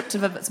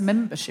descriptive of its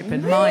membership,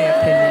 in my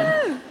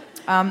opinion.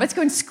 Let's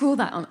go and scroll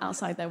that on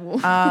outside their wall.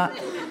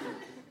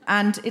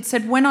 And it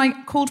said, when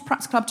I called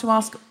Pratt's Club to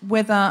ask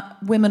whether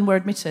women were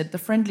admitted, the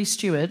friendly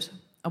steward,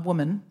 a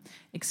woman,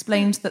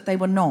 explained that they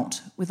were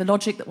not, with a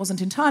logic that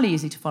wasn't entirely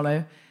easy to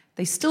follow.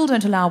 They still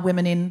don't allow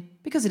women in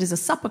because it is a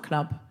supper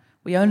club.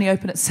 We only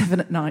open at 7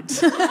 at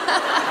night.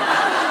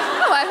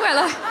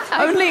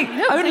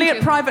 Only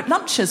at private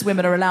lunches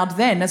women are allowed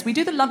then, as we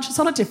do the lunches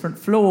on a different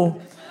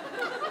floor,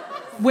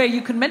 where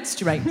you can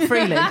menstruate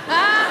freely.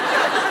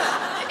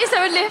 Is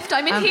there a lift?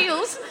 I'm in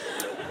heels.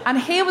 And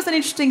here was an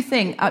interesting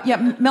thing.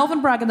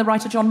 Melvin Bragg and the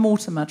writer John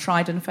Mortimer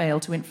tried and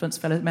failed to influence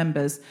fellow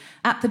members.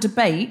 At the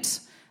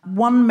debate,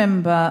 one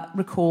member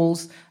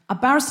recalls, a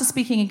barrister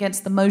speaking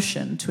against the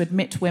motion to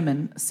admit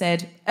women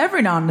said,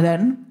 every now and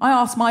then I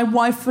ask my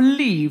wife for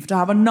leave to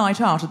have a night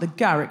out at the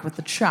Garrick with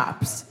the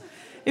chaps.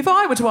 If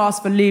I were to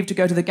ask for leave to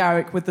go to the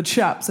Garrick with the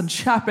chaps and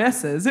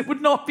chapesses, it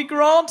would not be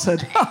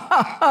granted.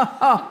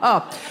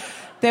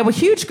 There were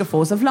huge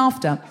guffaws of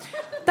laughter.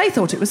 They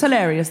thought it was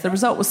hilarious. The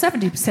result was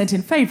 70%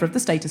 in favour of the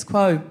status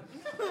quo.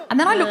 And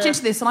then I looked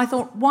into this and I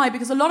thought, why?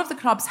 Because a lot of the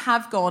clubs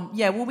have gone,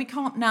 we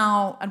can't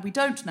now, and we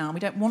don't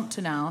want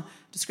to now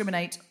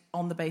discriminate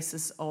on the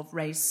basis of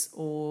race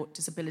or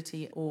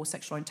disability or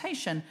sexual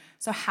orientation.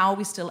 So how are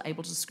we still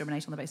able to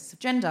discriminate on the basis of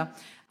gender?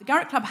 The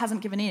Garrick Club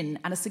hasn't given in,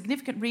 and a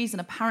significant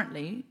reason,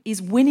 apparently,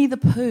 is Winnie the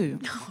Pooh.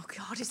 Oh,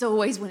 God, it's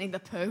always Winnie the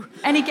Pooh.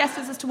 Any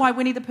guesses as to why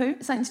Winnie the Pooh?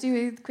 Something to do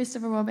with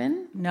Christopher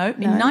Robin? No.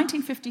 In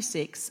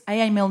 1956,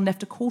 A.A. Milne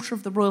left a quarter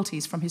of the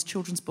royalties from his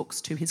children's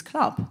books to his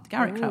club, the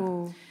Garrick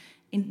Club.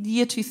 In the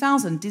year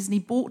 2000, Disney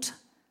bought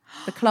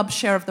the club's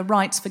share of the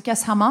rights for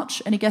guess how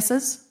much? Any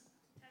guesses?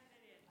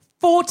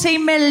 40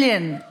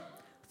 million.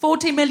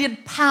 40 million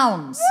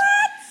pounds.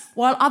 What?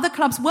 While other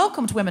clubs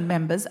welcomed women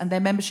members and their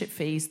membership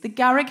fees, the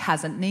Garrick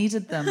hasn't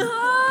needed them.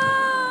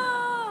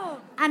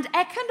 Oh. And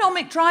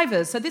economic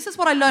drivers. So this is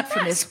what I learnt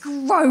from this. That's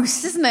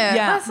gross, isn't it?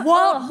 Yeah.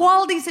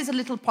 While this is a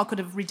little pocket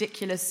of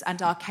ridiculous and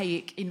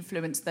archaic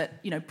influence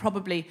that,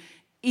 probably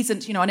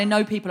isn't, and I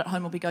know people at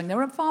home will be going,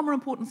 there are far more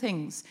important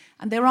things.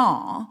 And there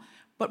are.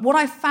 But what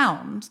I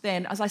found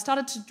then, as I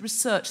started to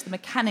research the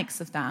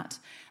mechanics of that,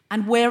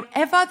 and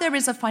wherever there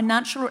is a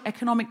financial or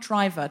economic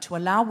driver to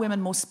allow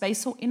women more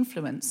space or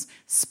influence,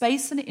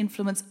 space and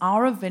influence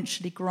are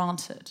eventually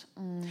granted.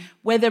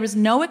 Where there is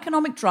no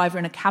economic driver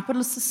in a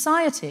capitalist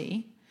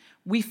society,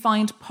 we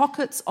find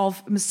pockets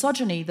of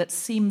misogyny that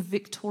seem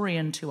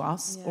Victorian to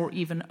us or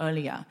even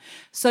earlier.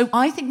 So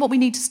I think what we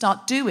need to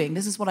start doing,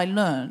 this is what I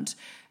learned,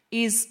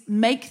 is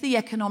make the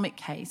economic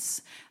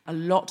case a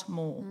lot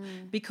more.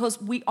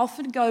 Because we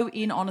often go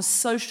in on a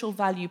social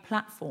value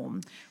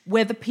platform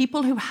where the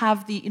people who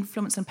have the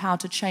influence and power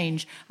to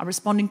change are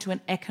responding to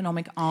an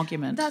economic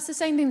argument. That's the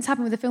same thing that's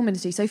happened with the film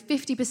industry. So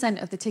 50%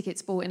 of the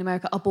tickets bought in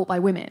America are bought by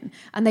women.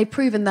 And they've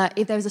proven that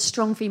if there's a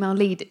strong female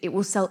lead, it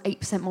will sell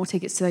 8% more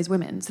tickets to those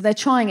women. So they're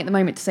trying at the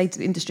moment to say to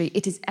the industry,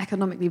 it is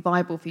economically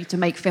viable for you to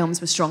make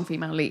films with strong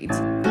female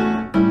leads.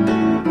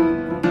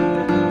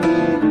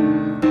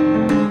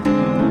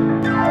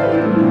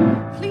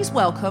 Please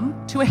welcome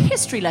to a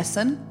history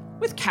lesson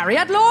with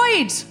Carrie-Anne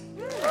Lloyd.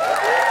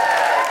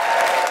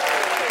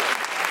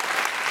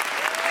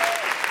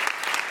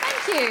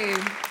 Thank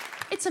you.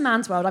 It's a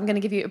man's world. I'm going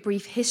to give you a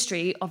brief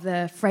history of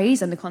the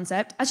phrase and the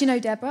concept. As you know,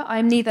 Deborah, I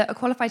am neither a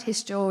qualified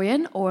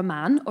historian or a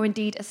man, or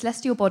indeed a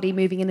celestial body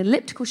moving in an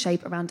elliptical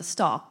shape around a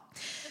star.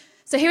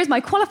 So here is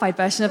my qualified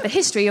version of the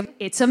history of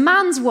It's a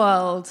Man's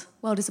World.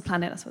 World is a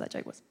planet, that's what that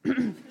joke was.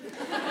 It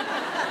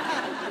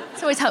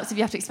always helps if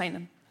you have to explain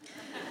them.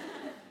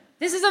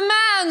 This is a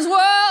man's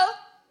world.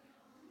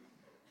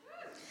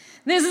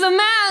 This is a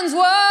man's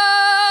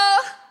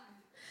world.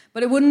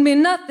 But it wouldn't be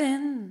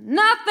nothing,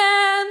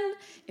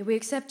 if we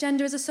accept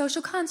gender as a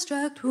social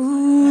construct.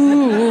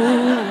 Ooh.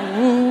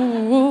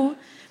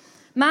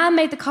 Man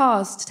made the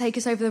cars to take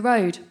us over the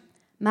road.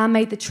 Man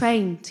made the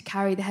train to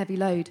carry the heavy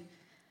load.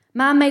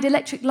 Man made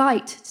electric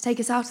light to take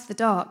us out of the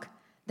dark.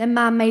 Then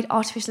man made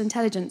artificial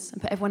intelligence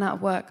and put everyone out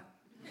of work.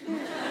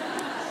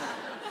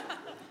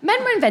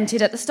 Men were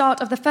invented at the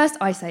start of the first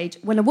ice age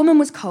when a woman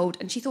was cold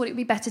and she thought it would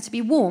be better to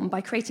be warm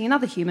by creating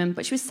another human,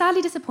 but she was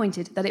sadly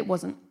disappointed that it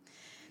wasn't.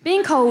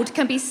 Being cold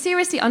can be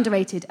seriously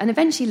underrated and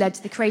eventually led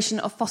to the creation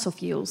of fossil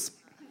fuels.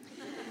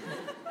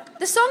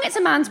 The song It's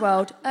a Man's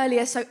World,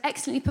 earlier so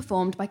excellently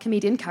performed by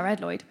comedian Cara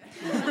Lloyd,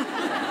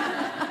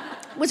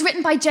 was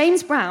written by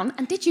James Brown,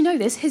 and did you know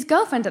this? His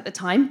girlfriend at the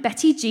time,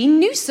 Betty Jean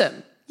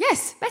Newsom.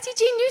 Yes, Betty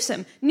Jean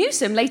Newsom.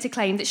 Newsom later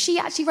claimed that she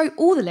actually wrote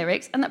all the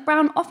lyrics and that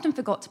Brown often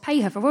forgot to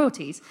pay her for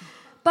royalties.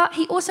 But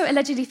he also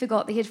allegedly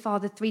forgot that he had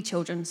fathered 3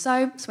 children,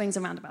 so swings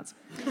and roundabouts.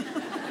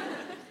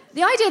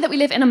 The idea that we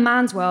live in a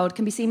man's world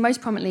can be seen most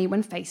prominently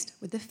when faced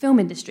with the film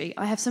industry.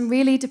 I have some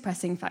really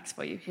depressing facts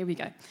for you. Here we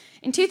go.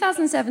 In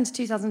 2007 to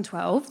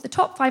 2012, the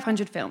top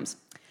 500 films,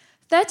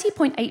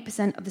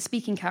 30.8% of the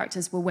speaking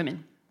characters were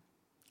women.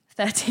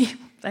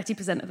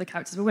 30% of the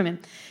characters were women.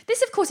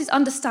 This, of course, is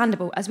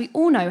understandable, as we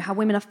all know how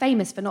women are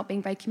famous for not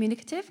being very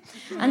communicative,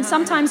 and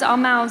sometimes our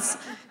mouths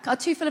are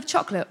too full of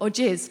chocolate or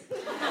jizz.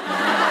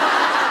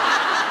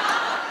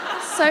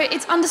 So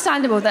it's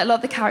understandable that a lot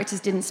of the characters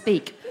didn't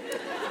speak.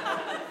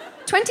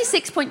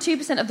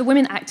 26.2% of the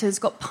women actors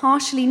got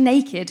partially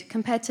naked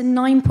compared to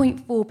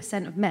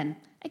 9.4% of men.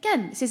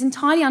 Again, this is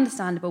entirely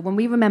understandable when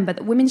we remember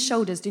that women's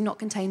shoulders do not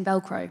contain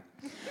Velcro.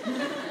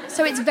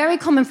 So it's very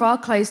common for our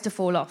clothes to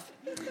fall off.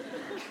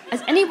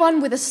 As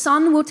anyone with a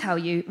son will tell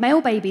you,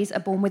 male babies are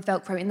born with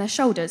Velcro in their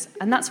shoulders,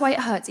 and that's why it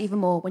hurts even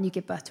more when you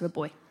give birth to a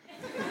boy.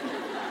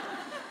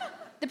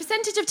 The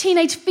percentage of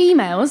teenage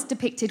females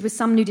depicted with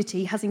some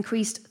nudity has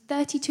increased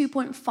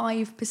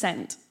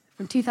 32.5%.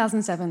 From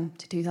 2007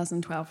 to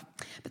 2012.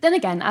 But then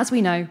again, as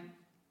we know,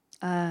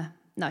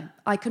 no,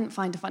 I couldn't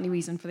find a funny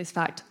reason for this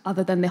fact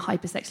other than the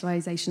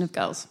hypersexualization of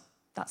girls.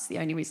 That's the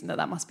only reason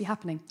that must be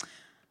happening.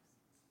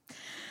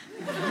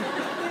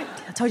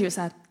 I told you it's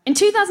sad. In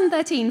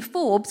 2013,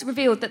 Forbes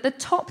revealed that the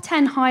top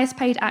 10 highest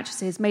paid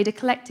actresses made a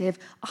collective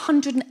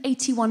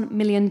 $181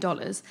 million,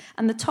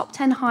 and the top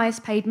 10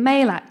 highest paid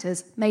male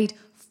actors made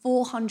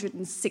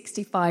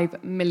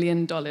 $465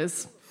 million.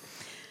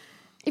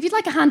 If you'd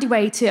like a handy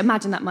way to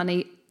imagine that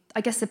money,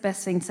 I guess the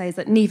best thing to say is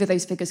that neither of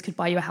those figures could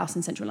buy you a house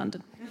in central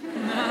London.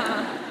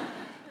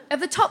 Of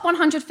the top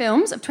 100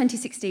 films of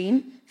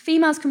 2016,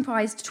 females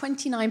comprised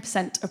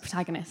 29% of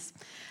protagonists.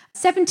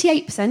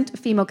 78% of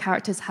female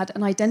characters had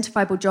an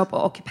identifiable job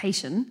or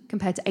occupation,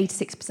 compared to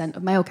 86%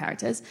 of male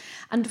characters,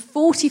 and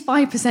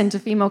 45%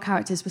 of female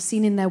characters were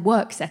seen in their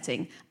work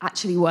setting,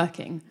 actually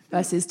working,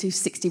 versus to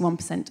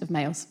 61% of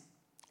males.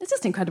 It's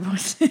just incredible,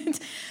 isn't it?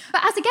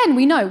 But as again,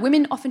 we know,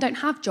 women often don't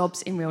have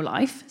jobs in real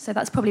life, so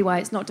that's probably why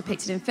it's not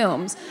depicted in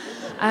films.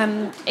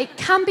 It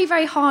can be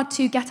very hard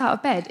to get out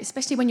of bed,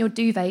 especially when your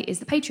duvet is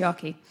the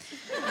patriarchy.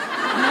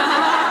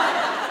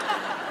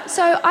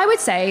 So I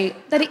would say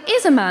that it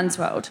is a man's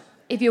world.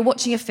 If you're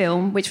watching a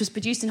film which was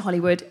produced in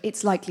Hollywood,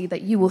 it's likely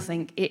that you will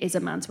think it is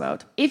a man's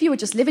world. If you were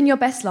just living your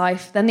best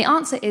life, then the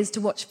answer is to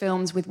watch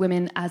films with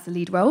women as the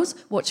lead roles,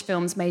 watch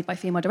films made by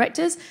female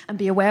directors, and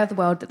be aware of the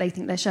world that they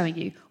think they're showing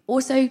you.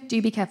 Also,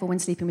 do be careful when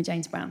sleeping with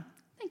James Brown.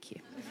 Thank you.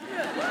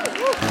 That's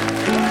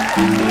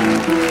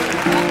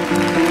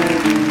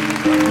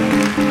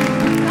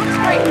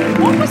great.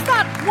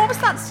 What was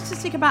that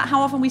statistic about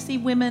how often we see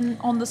women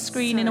on the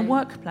screen in a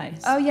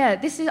workplace? Oh yeah,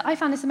 I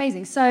found this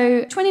amazing.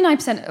 So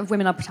 29% of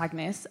women are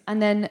protagonists,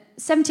 and then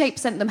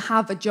 78% of them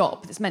have a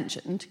job that's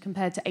mentioned,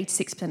 compared to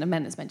 86% of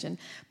men that's mentioned.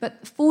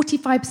 But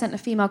 45%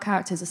 of female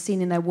characters are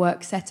seen in their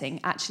work setting,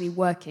 actually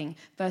working,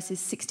 versus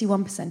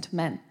 61% of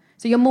men.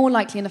 So you're more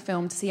likely in a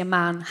film to see a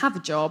man have a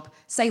job,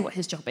 say what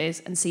his job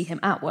is, and see him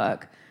at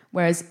work,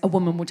 whereas a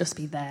woman will just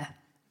be there.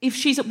 If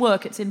she's at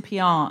work, it's in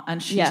PR,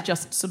 and she's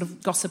just sort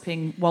of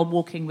gossiping while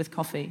walking with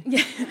coffee.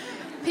 Yeah.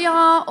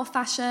 PR or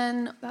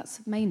fashion, that's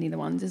mainly the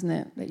ones, isn't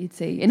it, that you'd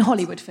see. In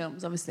Hollywood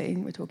films, obviously,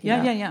 we're talking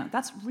about. Yeah.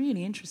 That's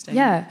really interesting.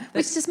 Yeah,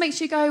 which just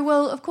makes you go,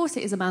 well, of course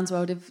it is a man's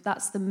world if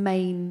that's the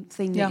main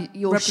thing that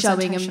you're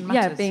showing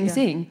and being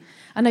seen.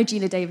 I know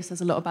Gina Davis does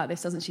a lot about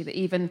this, doesn't she, that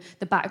even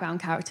the background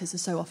characters are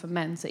so often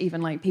men, so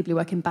even like people who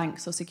work in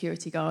banks or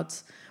security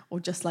guards, or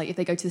just like if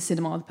they go to the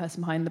cinema, the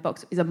person behind the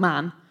box is a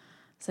man.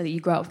 So that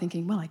you grow up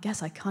thinking, well, I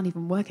guess I can't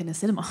even work in a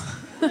cinema.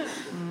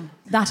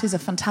 That is a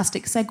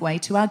fantastic segue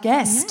to our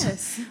guest.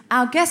 Yes.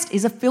 Our guest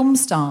is a film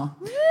star.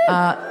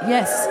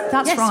 Yes,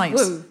 that's right.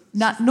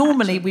 Now,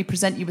 normally we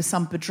present you with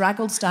some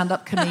bedraggled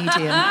stand-up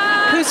comedian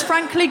who's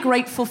frankly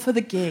grateful for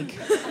the gig.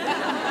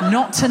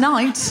 Not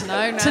tonight.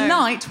 No.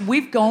 Tonight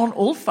we've gone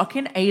all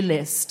fucking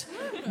A-list.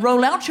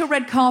 Roll out your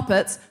red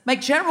carpets, make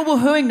general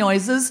woohooing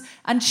noises,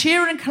 and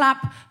cheer and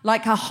clap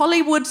like a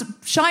Hollywood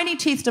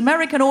shiny-teethed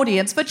American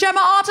audience for Gemma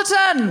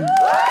Arterton.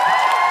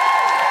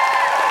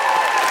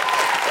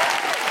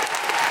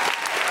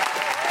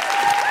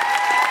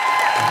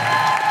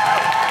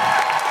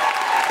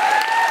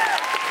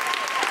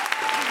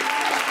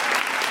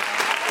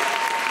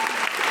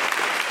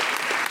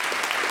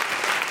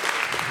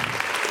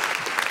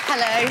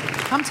 Hello.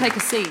 Come take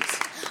a seat.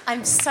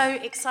 I'm so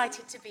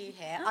excited to be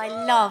here. I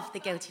love the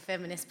Guilty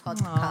Feminist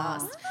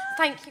podcast.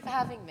 Thank you for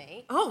having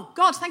me. Oh,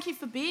 God, thank you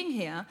for being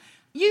here.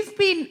 You've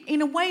been,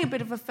 in a way, a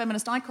bit of a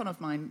feminist icon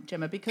of mine,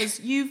 Gemma, because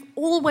you've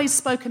always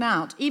spoken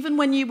out, even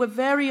when you were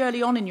very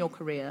early on in your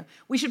career.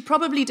 We should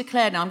probably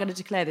declare now, I'm going to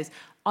declare this,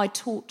 I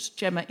taught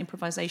Gemma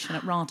improvisation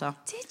at RADA.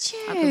 Did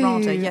you? At the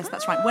RADA, yes,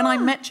 that's right. When I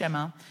met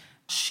Gemma,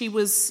 she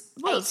was...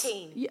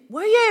 18. Yeah,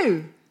 were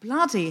you?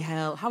 Bloody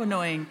hell, how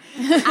annoying.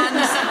 And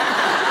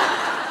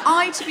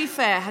I, to be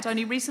fair, had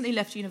only recently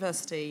left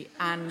university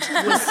and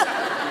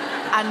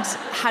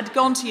had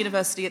gone to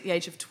university at the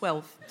age of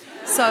 12.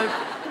 So...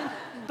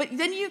 But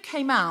then you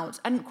came out,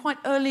 and quite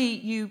early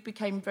you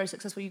became very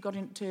successful. You got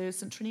into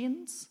St.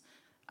 Trinian's,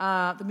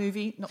 the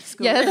movie, not the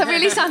school. Yeah, that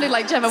really sounded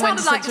like Gemma went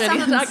to St. Trinian's.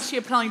 Sounded like she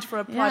applied for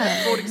a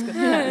private boarding school.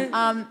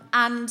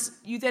 And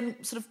you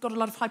then sort of got a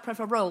lot of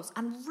high-profile roles.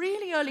 And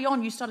really early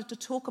on, you started to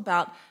talk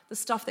about the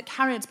stuff that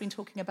Harriet's been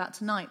talking about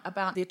tonight,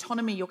 about the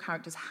autonomy your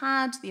characters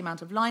had, the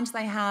amount of lines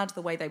they had,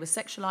 the way they were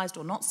sexualised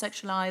or not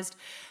sexualised,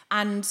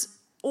 and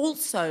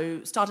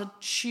also started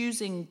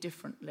choosing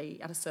differently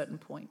at a certain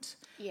point.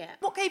 Yeah.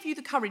 What gave you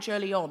the courage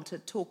early on to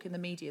talk in the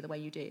media the way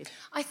you did?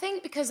 I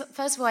think because,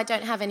 first of all, I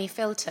don't have any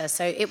filter,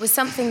 so it was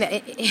something that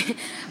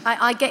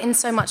I get in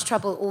so much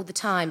trouble all the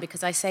time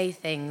because I say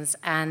things,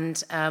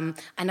 and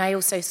I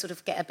also sort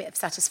of get a bit of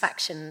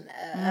satisfaction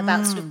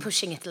about sort of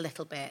pushing it a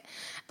little bit.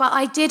 But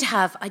I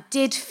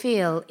did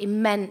feel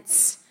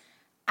immense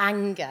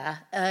anger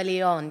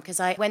early on because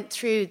I went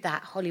through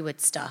that Hollywood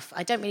stuff.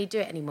 I don't really do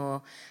it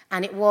anymore,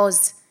 and it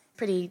was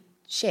pretty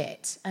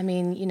shit. I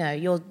mean, you know,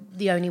 you're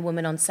the only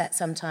woman on set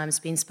sometimes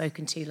being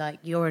spoken to like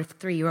you're a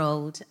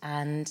 3-year-old,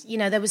 and, you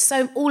know, there was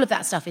all of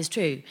that stuff is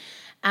true.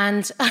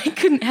 And I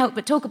couldn't help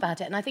but talk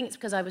about it, and I think it's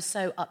because I was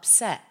so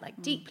upset,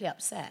 like deeply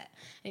upset.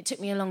 And it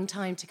took me a long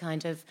time to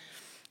kind of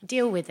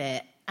deal with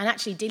it, and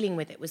actually dealing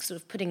with it was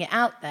sort of putting it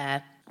out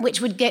there, which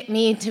would get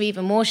me into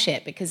even more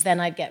shit because then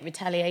I'd get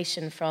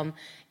retaliation from,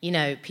 you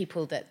know,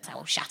 people that say,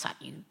 oh, shut up,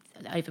 you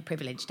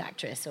overprivileged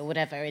actress or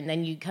whatever, and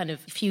then you kind of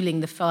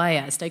stoking the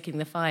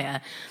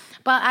fire.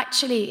 But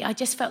actually, I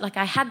just felt like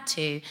I had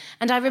to.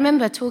 And I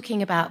remember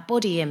talking about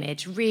body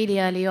image really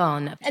early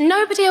on, and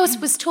nobody else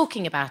was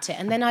talking about it.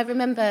 And then I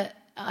remember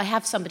I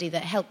have somebody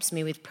that helps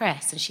me with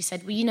press, and she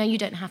said, well, you know, you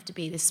don't have to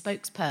be the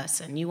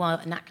spokesperson. You are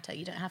an actor,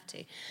 you don't have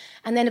to.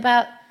 And then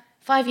about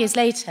 5 years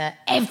later,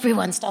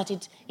 everyone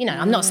started, you know,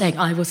 I'm not saying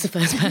I was the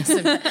first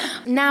person. But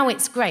now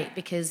it's great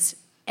because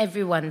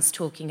everyone's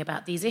talking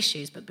about these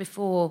issues, but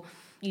before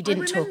you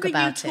didn't talk about it. I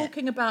remember you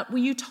talking about, were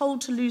you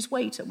told to lose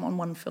weight at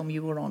one film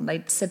you were on?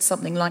 They'd said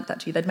something like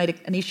that to you. They'd made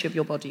an issue of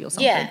your body or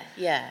something.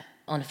 Yeah.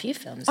 On a few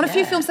films. On a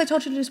few films they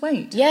told you to lose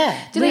weight?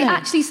 Yeah. Do they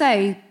actually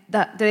say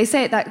that, do they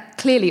say it that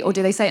clearly, or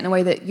do they say it in a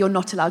way that you're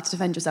not allowed to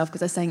defend yourself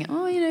because they're saying,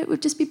 oh, you know, it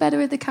would just be better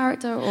with the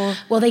character, or...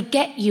 Well, they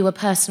get you a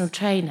personal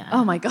trainer.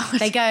 Oh, my God.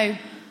 They go...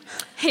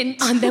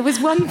 Hint. And there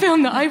was one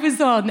film that I was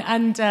on,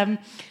 and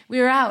we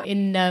were out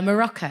in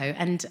Morocco,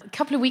 and a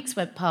couple of weeks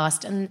went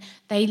past, and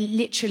they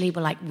literally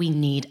were like, we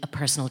need a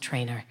personal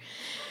trainer.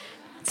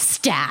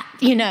 Stat,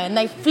 you know, and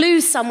they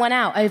flew someone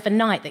out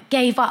overnight that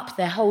gave up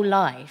their whole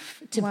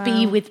life to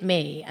be with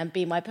me and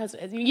be my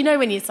personal... You know,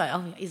 when it's like,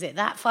 oh, is it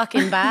that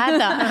fucking bad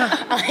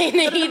that I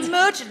need...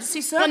 Emergency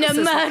services.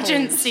 An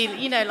emergency,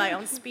 you know, like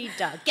on speed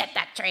dial, get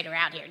that trainer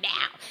out here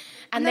now.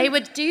 And they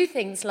would do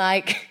things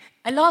like...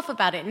 I laugh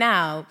about it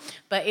now,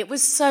 but it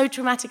was so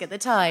traumatic at the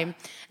time.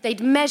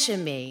 They'd measure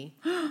me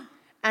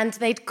and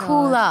they'd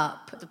call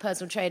up the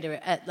personal trainer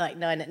at like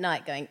 9 p.m.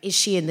 going, is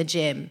she in the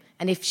gym?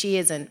 And if she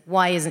isn't,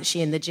 why isn't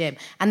she in the gym?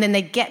 And then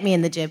they'd get me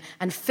in the gym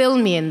and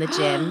film me in the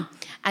gym,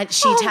 and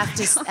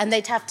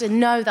they'd have to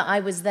know that I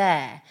was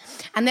there.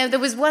 And there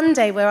was one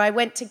day where I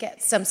went to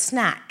get some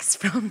snacks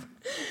from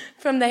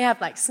they have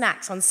like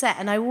snacks on set,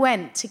 and I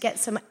went to get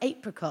some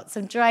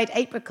dried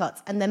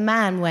apricots, and the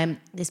man went,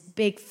 this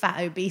big fat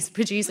obese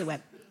producer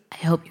went, I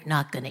hope you're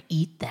not going to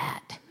eat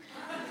that.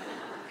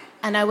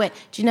 And I went,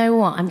 do you know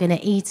what? I'm going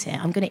to eat it.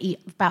 I'm going to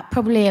eat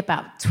probably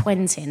about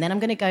 20, and then I'm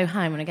going to go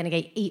home and I'm going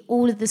to eat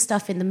all of the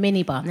stuff in the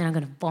minibar, and then I'm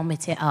going to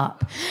vomit it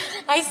up.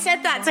 I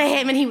said that to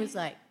him, and he was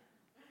like,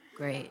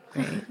 great.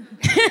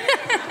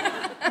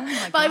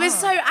 But I was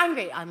so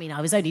angry. I mean, I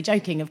was only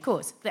joking, of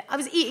course. But I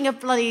was eating a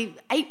bloody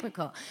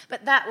apricot.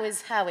 But that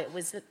was how it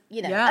was,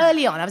 you know,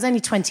 early on. I was only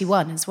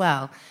 21 as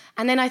well.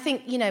 And then I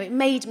think, you know, it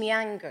made me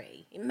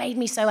angry. It made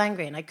me so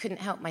angry, and I couldn't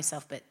help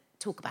myself but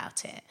talk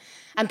about it.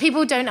 And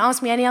people don't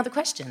ask me any other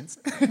questions.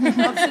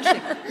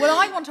 Absolutely. Well,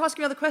 I want to ask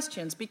you other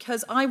questions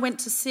because I went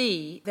to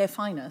see Their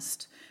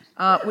Finest,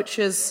 which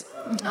is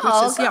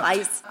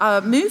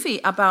a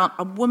movie about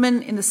a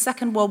woman in the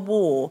Second World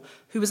War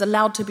who was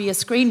allowed to be a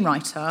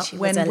screenwriter. She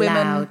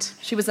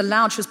was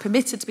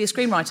permitted to be a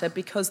screenwriter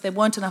because there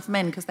weren't enough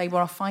men because they were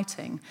off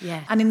fighting.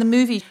 Yeah. And in the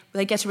movie,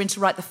 they get her in to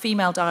write the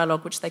female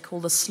dialogue, which they call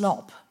the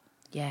slop.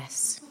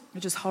 Yes.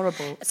 Which is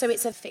horrible. So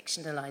it's a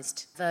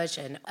fictionalised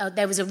version.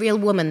 There was a real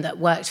woman that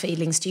worked for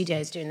Ealing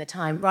Studios during the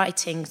time,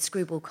 writing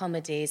screwball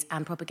comedies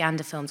and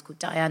propaganda films, called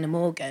Diana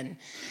Morgan,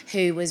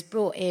 who was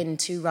brought in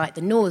to write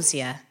The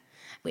Nausea.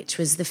 which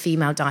was the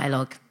female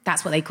dialogue.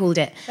 That's what they called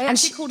it. They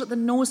actually called it the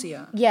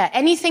nausea. Yeah,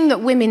 anything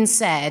that women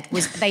said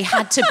was they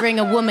had to bring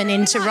a woman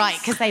in to write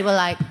because they were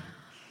like,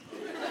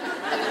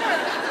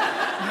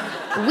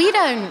 we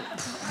don't...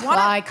 Well,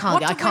 I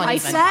can't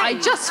even. I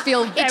just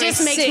feel very It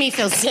just makes me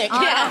feel sick.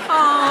 I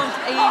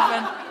can't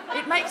even.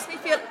 It makes me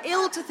feel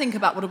ill to think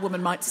about what a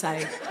woman might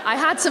say. I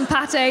had some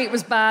pate, it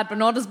was bad, but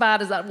not as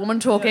bad as that woman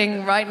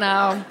talking right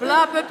now.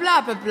 Blah, blah,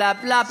 blah, blah, blah,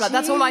 blah, blah.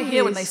 That's all I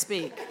hear when they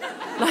speak.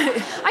 Like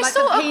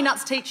the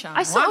Peanuts teacher.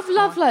 I sort of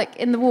love, like,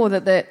 in the war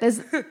that there's...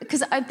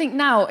 Because I think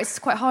now it's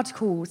quite hard to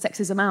call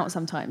sexism out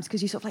sometimes,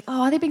 because you sort of like,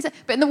 oh, are they being...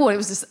 But in the war, it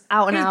was just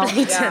out and out.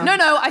 Yeah.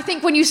 No, I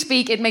think when you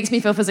speak, it makes me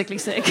feel physically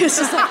sick. It's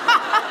just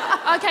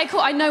like, okay,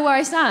 cool, I know where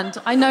I stand.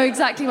 I know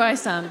exactly where I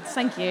stand.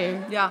 Thank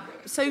you. Yeah.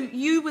 So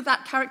you were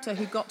that character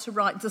who got to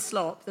write the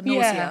slop, the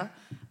nausea,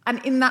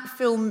 and in that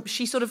film,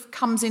 she sort of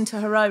comes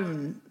into her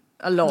own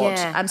a lot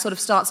and sort of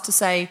starts to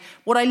say,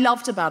 what I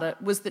loved about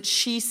it was that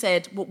she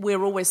said what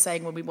we're always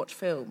saying when we watch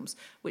films,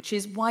 which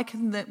is, why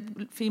can the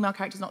female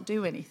characters not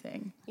do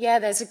anything? Yeah,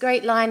 there's a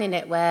great line in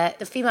it where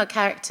the female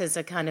characters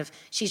are kind of,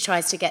 she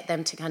tries to get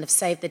them to kind of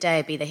save the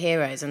day, be the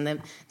heroes, and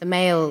the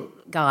male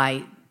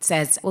guy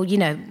says, well, you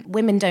know,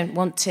 women don't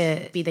want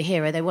to be the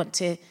hero, they want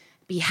to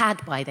be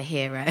had by the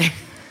hero.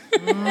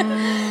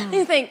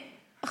 You think,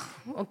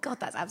 oh God,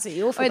 that's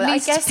absolutely awful. Or at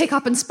least I guess pick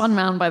up and spun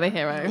round by the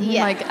hero.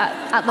 Yeah. Like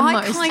at the I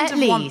most. kind At of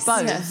want least.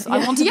 both. Yeah. I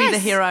want to be Yes, the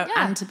hero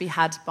yeah. and to be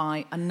had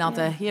by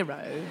another hero.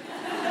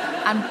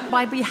 And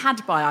by be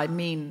had by, I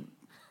mean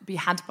be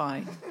had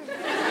by.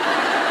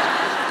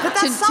 But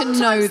that's To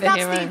know the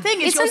hero. the thing.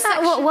 Is Isn't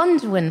that what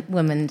Wonder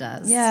Woman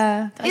does?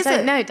 Yeah. I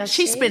don't know, does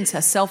she? She spins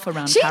herself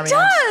around, She Harriet.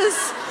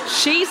 does!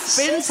 She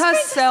spins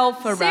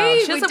herself around.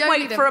 See, She we doesn't don't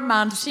wait need for a- a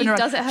man to spin she her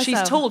does around. it She's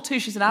herself. tall too.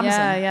 She's an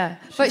Amazon. Yeah.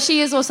 But she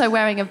is also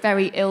wearing a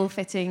very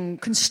ill-fitting,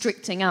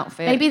 constricting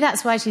outfit. Maybe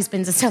that's why she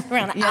spins herself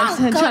around. Like, Yeah,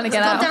 oh, God, trying to get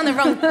it's out. gone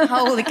down the wrong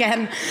hole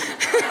again.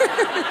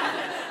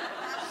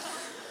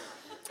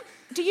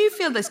 Do you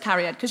feel this,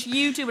 Harriet? Because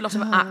you do a lot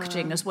of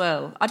acting as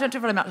well. I don't do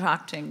very much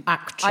acting.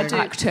 I do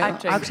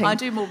acting. I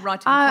do more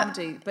writing and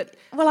comedy. But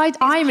Well, I'm in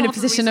part a of the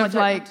position reason of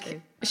I don't like,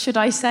 want should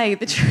I say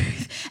the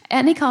truth?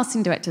 Any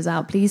casting directors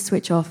out, please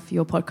switch off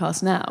your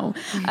podcast now.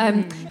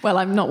 Well,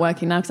 I'm not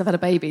working now because I've had a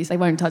baby, so they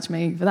won't touch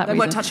me for that reason. They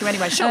won't touch you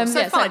anyway. Sure,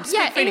 so fine.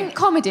 In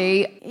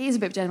comedy, it is a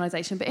bit of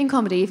generalisation, but in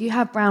comedy, if you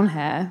have brown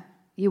hair,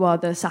 you are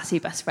the sassy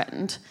best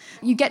friend.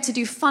 You get to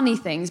do funny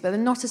things, but they're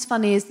not as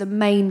funny as the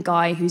main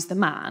guy who's the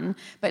man.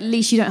 But at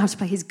least you don't have to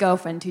play his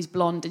girlfriend who's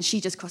blonde and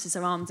she just crosses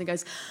her arms and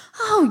goes,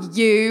 oh,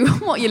 you,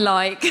 what you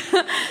like?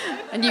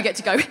 And you get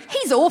to go,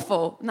 he's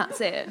awful. And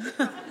that's it.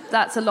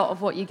 That's a lot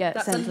of what you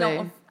get sent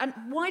through. And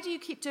why do you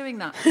keep doing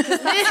that?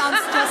 Because that sounds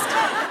just...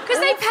 Because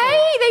they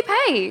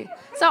pay.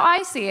 So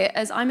I see it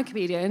as I'm a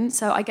comedian,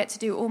 so I get to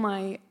do all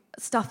my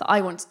stuff that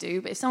I want to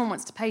do. But if someone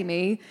wants to pay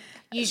me...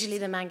 Usually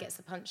the man gets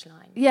the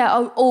punchline. Yeah,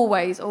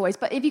 always.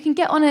 But if you can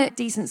get on a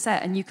decent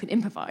set and you can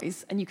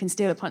improvise and you can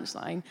steal a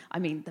punchline, I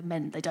mean, the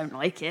men, they don't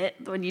like it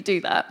when you do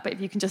that. But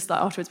if you can just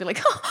like afterwards be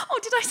like, oh,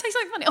 did I say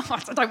something funny?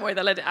 Oh, don't worry,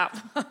 they'll let it out.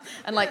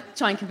 And like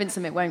try and convince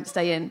them it won't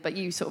stay in, but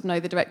you sort of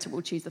know the director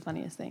will choose the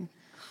funniest thing.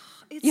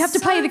 You have to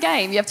play the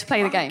game. You have to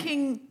play the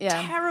game. It's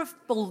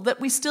terrible that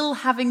we're still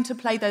having to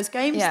play those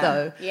games,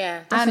 though.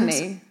 Yeah,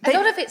 definitely. A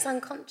lot of it's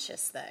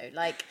unconscious, though.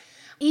 Like,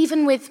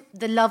 even with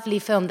the lovely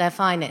film Their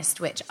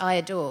Finest, which I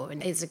adore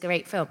and is a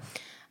great film,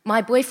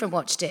 my boyfriend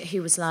watched it,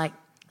 who was like,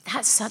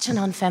 that's such an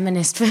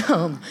unfeminist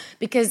film,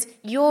 because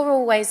you're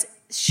always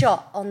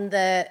shot on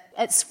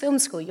at film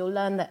school, you'll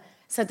learn that,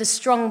 so the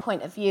strong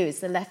point of view is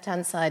the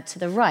left-hand side to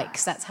the right,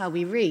 because that's how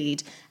we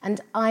read, and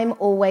I'm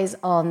always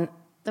on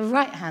the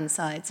right-hand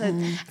side,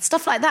 so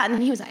stuff like that, and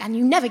he was like, and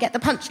you never get the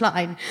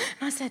punchline. And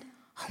I said,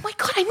 oh my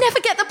God, I never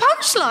get the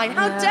punchline,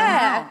 how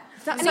dare!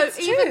 So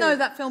even though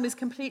that film is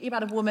completely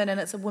about a woman and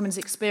it's a woman's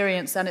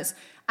experience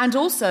and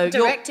also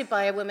directed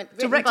by a woman,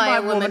 written by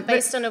a woman,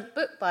 based on a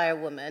book by a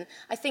woman,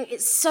 I think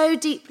it's so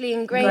deeply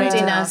ingrained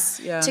in us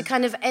to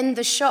kind of end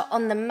the shot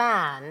on the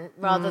man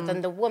rather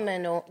than the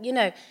woman, or, you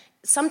know,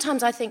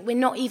 sometimes I think we're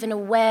not even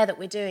aware that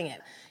we're doing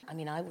it. I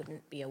mean, I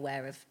wouldn't be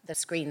aware of the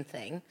screen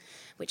thing,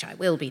 which I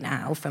will be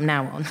now, from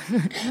now on.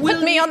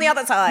 Put me on the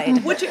other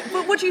side.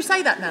 Would you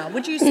say that now?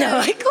 Would you say... No,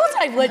 of course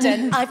I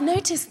wouldn't. I've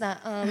noticed that.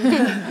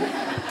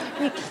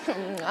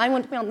 I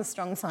want to be on the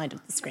strong side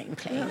of the screen,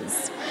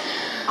 please.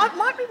 It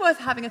might be worth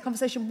having a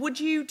conversation. Would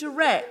you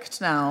direct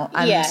now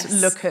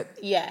and look at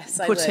putting...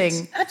 I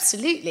would.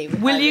 Absolutely.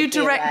 Will you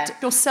direct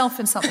yourself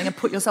in something and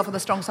put yourself on the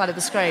strong side of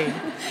the screen?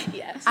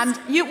 Yes. And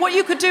what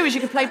you could do is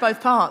you could play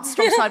both parts,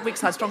 strong side, weak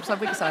side, strong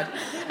side, weak side.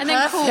 And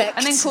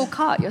then call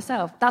cut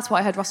yourself. That's what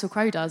I heard Russell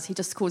Crowe does. He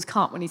just calls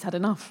cut when he's had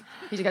enough.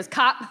 He just goes,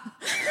 cut.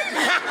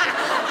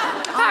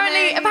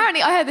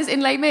 Apparently, I heard this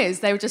in Les Mis.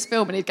 They would just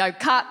film and he'd go,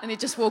 cut, and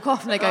he'd just walk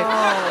off and they go,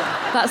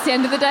 that's the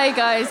end of the day,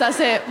 guys, that's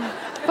it.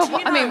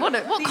 But I mean, what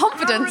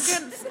confidence.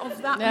 Arrogance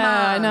of that Yeah,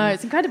 man. I know,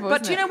 it's incredible.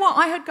 But isn't do you it? know what?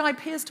 I heard Guy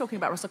Pearce talking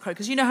about Russell Crowe,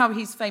 because you know how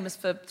he's famous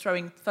for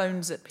throwing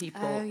phones at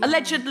people. Oh, yeah.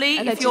 Allegedly,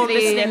 if you're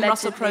Allegedly, listening,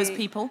 Russell Crowe's allegedly.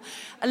 people.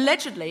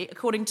 Allegedly,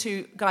 according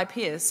to Guy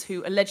Pearce,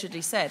 who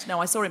allegedly said, no,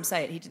 I saw him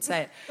say it, he did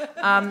say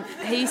it,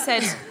 he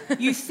said,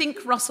 you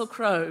think Russell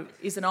Crowe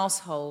is an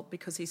arsehole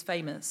because he's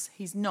famous.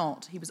 He's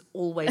not. He was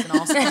always an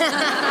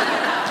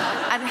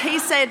arsehole. And he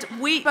said,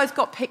 we both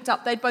got picked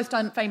up. They'd both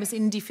done famous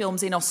indie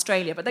films in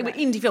Australia, but they were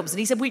indie films. And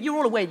he said, you're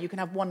all aware you can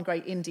have one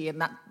great indie, and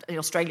that in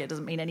Australia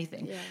doesn't mean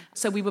anything. Yeah.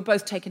 So we were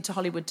both taken to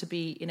Hollywood to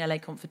be in LA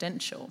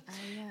Confidential. Oh,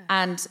 yeah.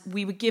 And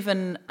we were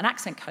given an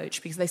accent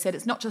coach because they said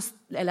it's not just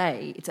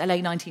LA, it's LA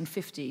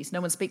 1950s.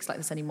 No one speaks like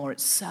this anymore.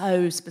 It's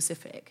so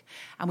specific.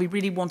 And we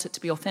really want it to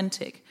be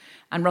authentic.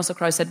 And Russell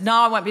Crowe said, no,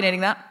 I won't be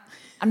needing that.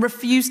 And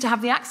refused to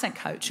have the accent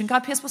coach. And Guy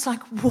Pearce was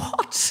like,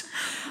 what?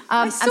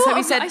 I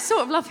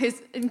sort of love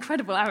his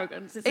incredible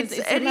arrogance. It's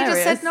and he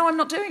just said, no, I'm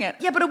not doing it.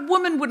 Yeah, but a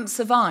woman wouldn't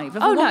survive.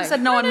 If a Oh, woman no.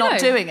 said, no, I'm not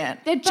doing it,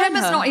 They'd burn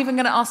Gemma's her. not even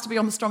going to ask to be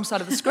on the strong side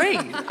of the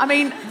screen. I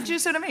mean, do you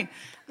see what I mean?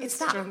 It's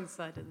that strong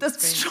side of the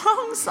screen.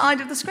 strong side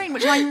of the screen,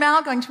 which I'm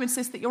now going to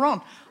insist that you're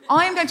on.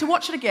 I am going to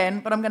watch it again,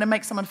 but I'm going to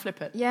make someone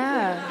flip it.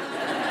 Yeah.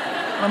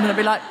 And I'm going to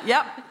be like,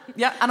 yep,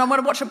 and I'm going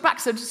to watch it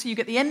back so you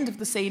get the end of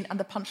the scene and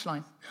the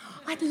punchline.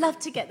 I'd love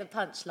to get the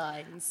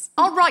punchlines.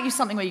 I'll write you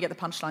something where you get the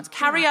punchlines.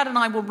 Carrie Ann and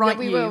I will write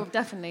we you. will,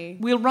 definitely.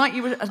 We'll write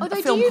you a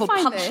film called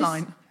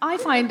Punchline. I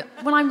find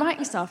when I'm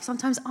writing stuff,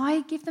 sometimes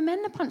I give the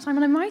men the punchline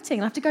when I'm writing,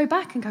 and I have to go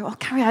back and go, oh,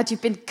 Carrie Ann,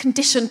 you've been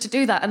conditioned to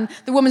do that. And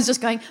the woman's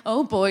just going,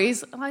 oh,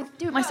 boys. And I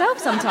do it myself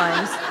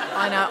sometimes.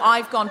 I know.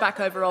 I've gone back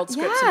over old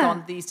scripts and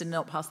gone, these did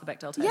not pass the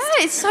Bechdel test. Yeah,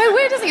 it's so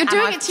weird, isn't it? You're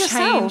doing And it to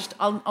yourself.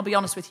 I'll be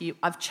honest with you,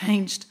 I've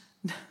changed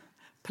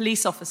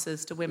police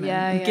officers to women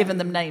and given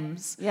them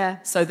names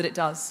so that it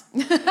does.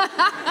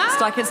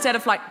 It's like instead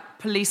of like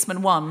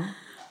policeman 1,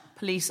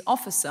 police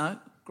officer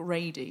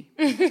Grady.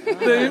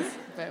 Boom.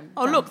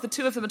 Oh, look, the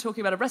two of them are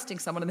talking about arresting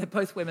someone and they're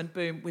both women.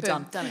 Boom, we're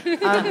done. Done it.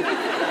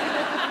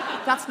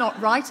 That's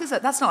not right, is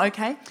it? That's not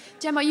okay.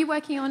 Gemma, are you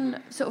working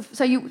on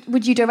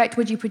would you direct,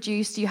 would you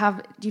produce? Do you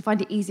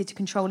find it easier to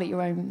control it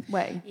your own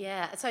way?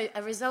 Yeah, so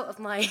a result of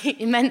my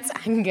immense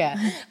anger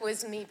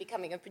was me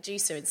becoming a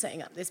producer and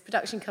setting up this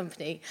production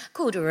company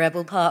called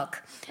Rebel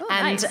Park. Oh,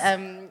 and nice.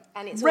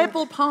 And it's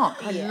Rebel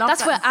Park. I love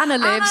That's that. where Anna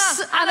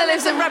lives. Anna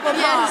lives in Rebel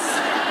Park.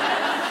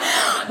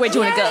 Where do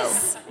you want to go?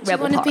 Do you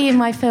want to be in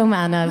my film,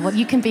 Anna? Well,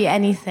 you can be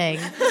anything.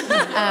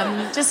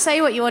 Just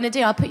say what you want to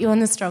do. I'll put you on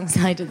the strong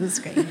side of the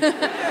screen.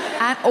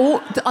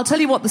 I'll tell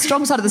you what, the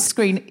strong side of the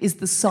screen is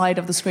the side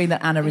of the screen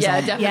that Anna is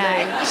on. Definitely.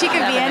 Yeah, she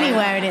could be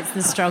anywhere and it's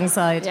the strong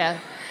side. Yeah,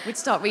 we'd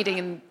start reading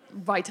and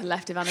right to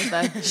left if Anna's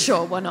there.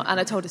 Sure, why not?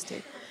 Anna told us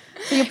to.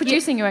 So you're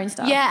producing your own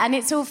stuff? Yeah, and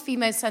it's all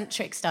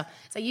female-centric stuff.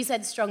 So you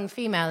said strong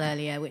female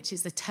earlier, which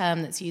is the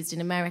term that's used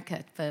in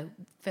America for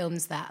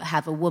films that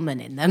have a woman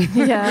in them.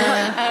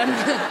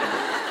 Yeah.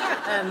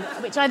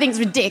 Which I think is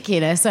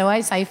ridiculous. So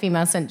I say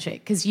female-centric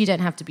because you don't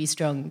have to be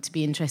strong to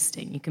be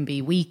interesting. You can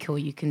be weak, or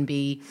you can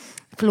be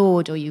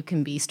flawed, or you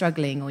can be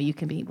struggling, or you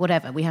can be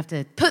whatever. We have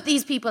to put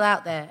these people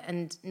out there,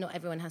 and not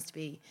everyone has to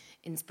be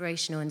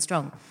inspirational and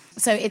strong.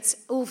 So it's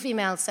all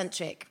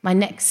female-centric. My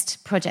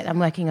next project I'm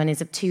working on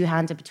is a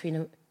two-hander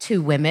between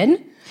two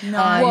women.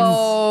 Nice.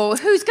 Whoa,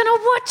 who's going to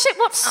watch it?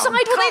 What side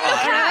will they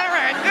look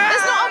at?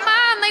 There's not a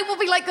man. They will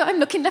be like, I'm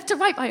looking left to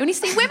right, but I only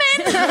see women.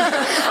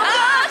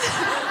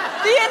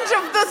 The end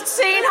of the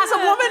scene has a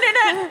woman in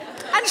it,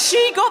 and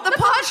she got the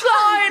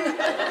punchline.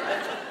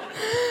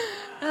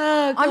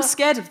 I'm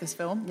scared of this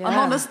film. Yeah.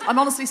 I'm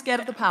honestly scared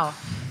of the power.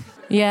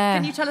 Yeah.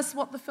 Can you tell us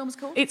what the film's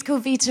called? It's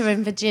called Vita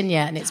and Virginia,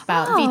 and it's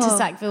about Vita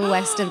Sackville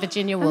West and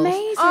Virginia Woolf.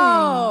 Amazing.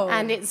 Oh.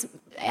 And it's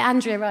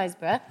Andrea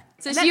Riseborough.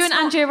 So it's you and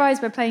Andrea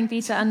Riseborough playing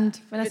Vita and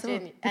Vanessa?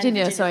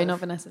 Virginia, sorry, Woolf. not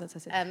Vanessa, that's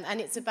what I said. And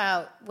it's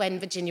about when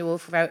Virginia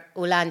Woolf wrote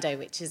Orlando,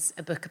 which is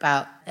a book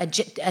about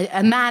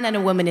a man and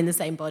a woman in the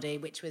same body,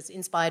 which was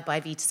inspired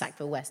by Vita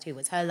Sackville West, who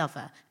was her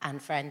lover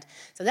and friend.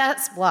 So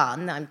that's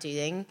one I'm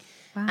doing.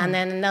 Wow. And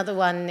then another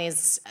one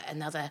is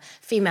another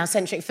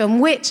female-centric film,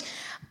 which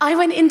I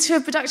went into a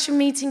production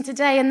meeting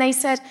today and they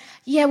said,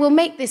 yeah, we'll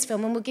make this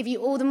film and we'll give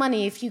you all the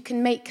money if you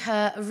can make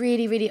her a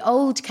really, really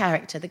old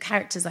character. The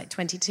character's like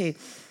 22.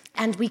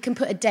 And we can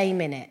put a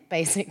dame in it,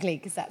 basically,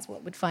 because that's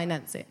what would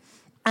finance it.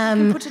 You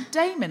can put a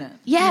dame in it?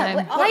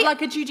 Yeah.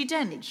 Like a Judi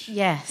Dench?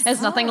 Yes.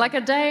 There's nothing like a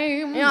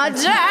dame. Yeah, a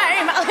dame!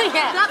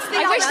 Yeah. That's the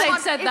I wish other they'd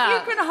one. said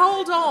that. If you can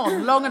hold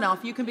on long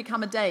enough, you can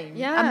become a dame.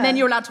 Yeah. And then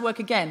you're allowed to work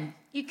again.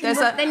 There's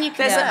an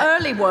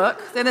early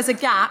work, then there's a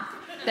gap,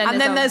 and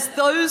then there's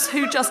those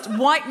who just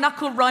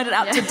white-knuckle ride it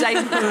out to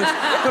damehood.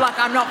 Who are like,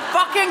 I'm not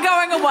fucking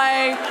going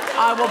away.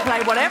 I will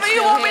play whatever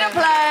you want me to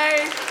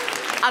play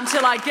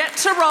until I get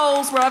to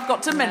roles where I've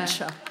got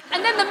dementia.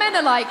 And then the men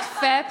are like,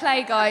 fair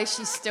play, guys,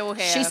 she's still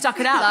here. She stuck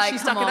it out. Like, She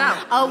stuck come it on.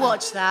 out. I'll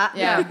watch that.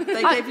 Yeah.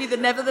 They gave you the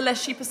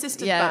nevertheless she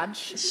persisted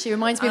badge. She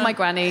reminds me of my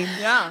granny.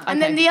 Yeah.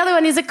 And then the other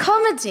one is a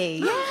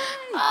comedy.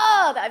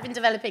 That I've been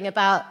developing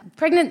about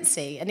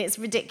pregnancy, and it's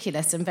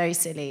ridiculous and very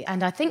silly.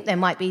 And I think there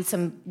might be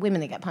some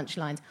women that get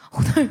punchlines.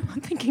 Although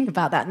I'm thinking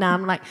about that now,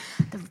 I'm like,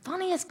 the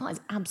funniest part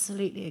is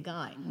absolutely a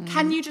guy.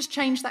 Can you just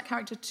change that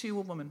character to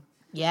a woman?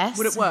 Yes.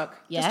 Would it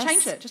work? Yes. Just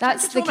change it. Just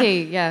That's change it to the a key,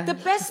 woman. yeah. The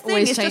best thing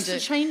Always is change just to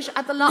it. change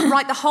at the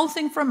write the whole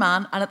thing for a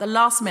man, and at the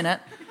last minute,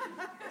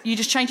 you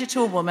just change it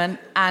to a woman,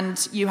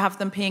 and you have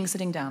them peeing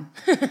sitting down.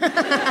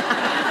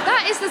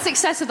 That is the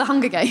success of the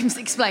Hunger Games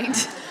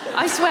explained.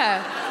 I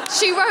swear.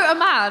 She wrote a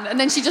man and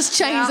then she just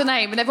changed the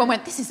name and everyone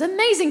went, this is an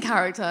amazing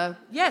character.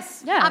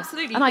 Yes, Yeah.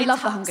 absolutely. And I It's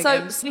love the Hunger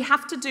Games. So we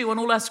have to do on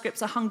all our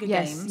scripts a Hunger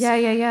Yes. Games.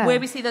 Yeah.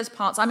 Where we see those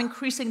parts. I'm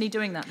increasingly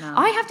doing that now.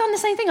 I have done the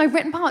same thing. I've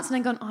written parts and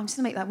then gone, I'm just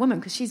going to make that woman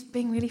because she's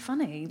being really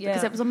funny.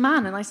 Because Yeah. it was a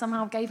man and I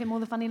somehow gave him all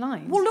the funny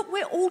lines. Well, look,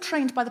 we're all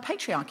trained by the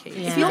patriarchy.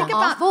 Yeah. If you think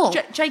Our about fault.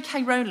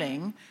 J.K.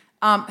 Rowling,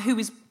 who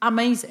is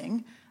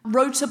amazing,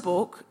 wrote a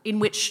book in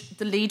which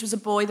the lead was a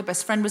boy, the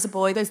best friend was a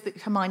boy. There's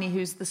Hermione,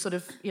 who's the sort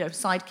of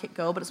sidekick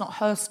girl, but it's not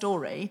her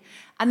story.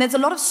 And there's a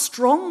lot of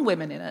strong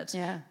women in it.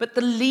 Yeah. But the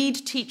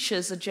lead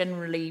teachers are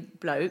generally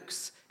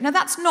blokes. Now,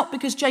 that's not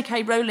because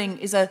J.K. Rowling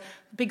is a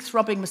big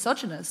throbbing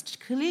misogynist.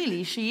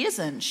 Clearly, she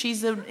isn't.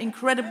 She's an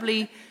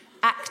incredibly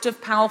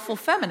active, powerful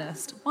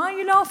feminist. Why are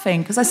you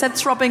laughing? Because I said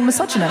throbbing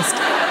misogynist.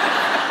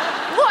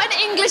 What an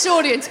English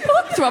audience.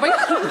 Throbbing.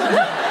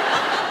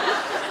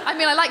 I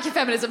mean, I like your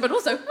feminism, but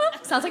also,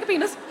 sounds like a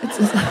penis.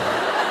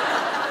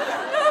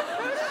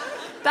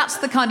 That's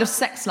the kind of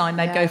sex line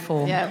they'd go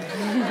for. Yeah.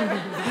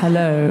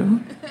 Hello.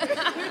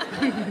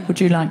 Would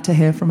you like to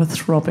hear from a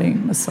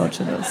throbbing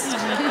misogynist?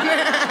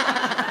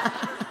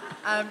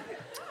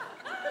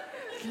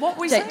 What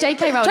was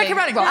J.K. Rowling. J.K.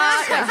 Rowling.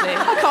 Rocks.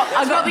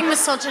 I'm not Throbbing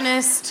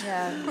misogynist.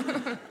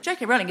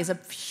 J.K. Rowling is a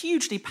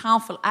hugely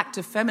powerful,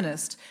 active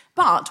feminist,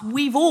 but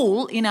we've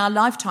all, in our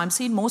lifetime,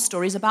 seen more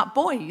stories about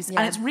boys.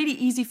 And it's really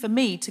easy for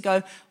me to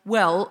go,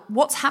 well,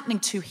 what's happening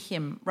to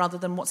him rather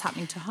than what's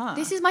happening to her?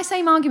 This is my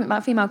same argument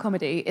about female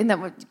comedy, in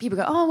that people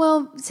go, oh,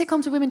 well,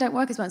 sitcoms with women don't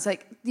work as well. It's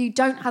like, you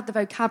don't have the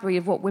vocabulary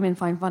of what women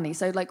find funny.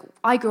 So, like,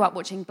 I grew up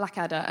watching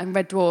Blackadder and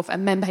Red Dwarf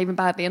and Men Behaving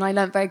Badly, and I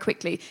learned very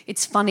quickly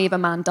it's funny if a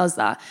man does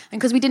that. And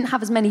because we didn't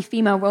have as many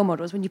female role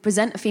models, when you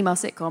present a female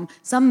sitcom,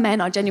 some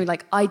men are genuinely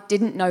like, I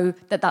didn't know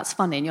that that's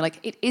funny. And you're like,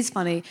 it is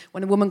funny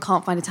when a woman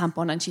can't find a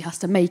tampon and she has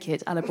to make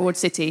it at a Broad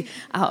City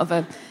out of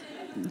a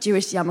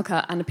Jewish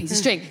yarmulke and a piece of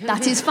string.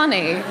 That is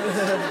funny.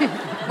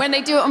 When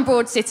they do it on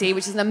Broad City,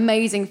 which is an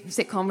amazing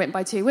sitcom written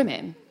by two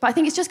women. But I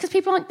think it's just because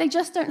people they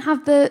just don't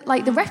have the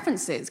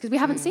references, because we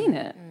haven't seen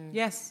it.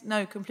 Yes,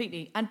 no,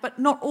 completely. But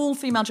not all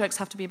female jokes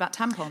have to be about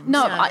tampons.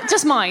 No,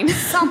 just mine.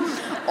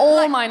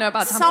 All mine are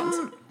about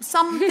tampons.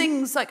 Some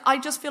things, like, I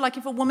just feel like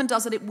if a woman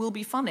does it, it will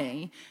be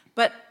funny.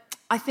 But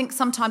I think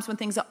sometimes when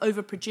things are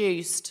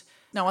overproduced...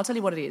 No, I'll tell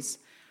you what it is.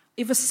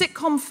 If a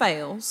sitcom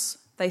fails,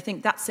 they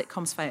think that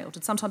sitcom's failed.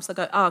 And sometimes they'll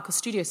go, because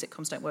studio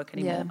sitcoms don't work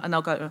anymore. Yeah. And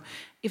they'll go,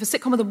 if a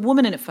sitcom with a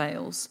woman in it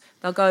fails,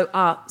 they'll go,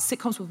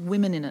 sitcoms with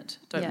women in it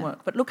don't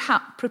work. But look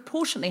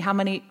proportionately how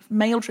many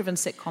male-driven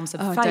sitcoms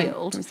have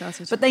failed.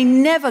 But they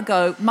never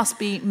go, must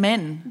be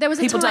men.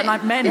 People don't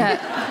like men.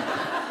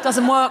 Yeah.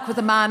 Doesn't work with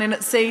a man in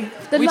it, see?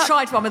 We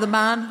tried one with a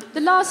man.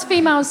 The last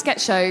female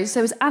sketch shows,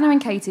 there was Anna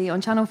and Katie on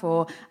Channel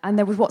 4, and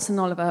there was Watson and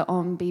Oliver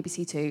on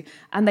BBC 2,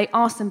 and they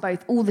asked them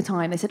both all the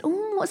time. They said,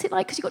 what's it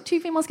like? Because you got two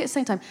female sketches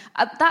at the same time.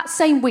 That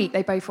same week,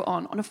 they both were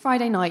on. On a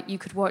Friday night, you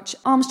could watch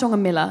Armstrong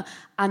and Miller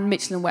and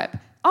Mitchell and Webb.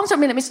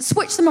 Armstrong and Miller,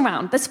 switch them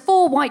around. There's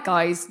four white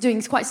guys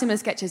doing quite similar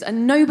sketches,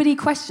 and nobody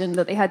questioned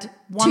that they had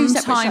two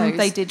separate shows. One time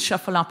they did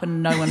shuffle up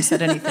and no one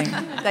said anything.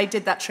 They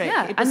did that trick.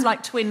 Yeah, it was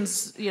like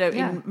twins,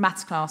 in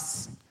maths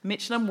class.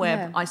 Mitchell and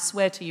Webb, I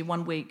swear to you,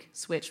 1 week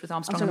switched with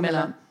Armstrong and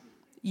Miller.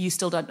 You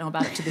still don't know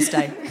about it to this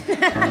day.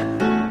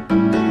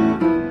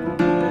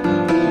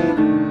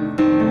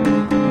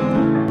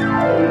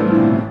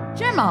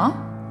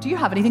 Gemma, do you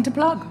have anything to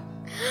plug?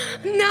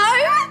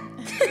 No?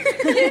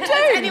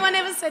 Has anyone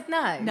ever said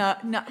no? No.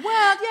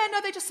 Well,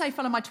 they just say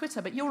follow my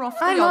Twitter, but you're off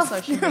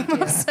social media.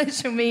 I'm off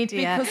social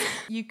media. Because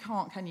you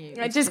can't, can you?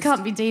 I just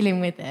can't be dealing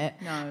with it.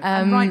 No,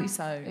 and rightly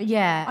so.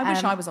 Yeah. I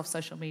wish I was off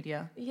social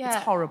media. Yeah.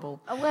 It's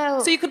horrible.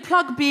 Well... So you could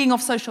plug being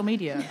off social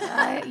media.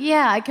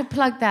 Yeah, I could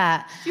plug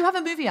that. Do you have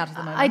a movie out at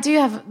the moment? I do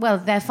have... Well,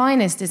 Their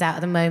Finest is out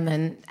at the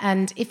moment.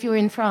 And if you're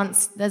in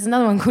France, there's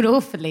another one called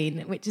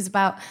Orpheline, which is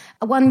about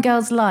one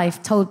girl's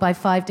life told by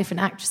 5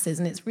 different actresses,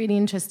 and it's really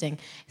interesting.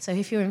 So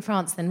if you're in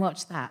France, then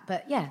watch that.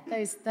 But yeah,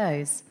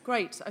 those.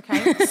 Great,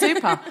 okay,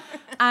 super.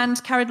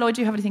 And Carrie Lloyd,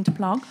 do you have anything to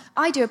plug?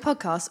 I do a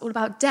podcast all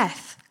about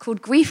death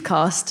called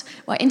Griefcast,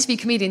 where I interview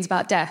comedians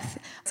about death.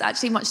 It's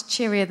actually much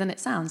cheerier than it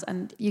sounds,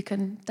 and you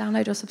can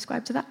download or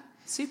subscribe to that.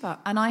 Super.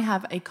 And I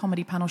have a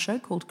comedy panel show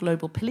called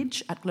Global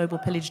Pillage at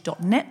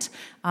globalpillage.net.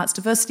 It's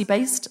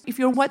diversity-based. If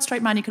you're a white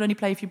straight man, you can only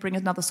play if you bring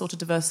another sort of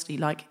diversity,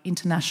 like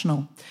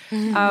international.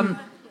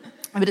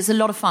 But it's a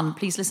lot of fun.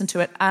 Please listen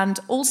to it. And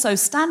also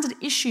Standard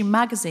Issue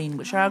magazine,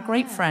 which are our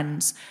great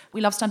friends.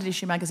 We love Standard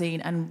Issue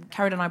magazine, and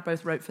Karen and I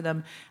both wrote for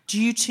them.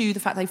 Due to the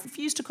fact they've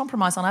refused to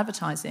compromise on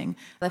advertising,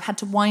 they've had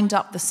to wind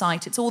up the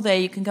site. It's all there.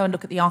 You can go and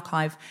look at the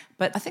archive.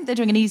 But I think they're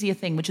doing an easier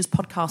thing, which is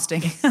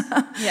podcasting.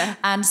 Yeah.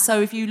 And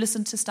so if you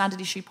listen to Standard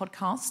Issue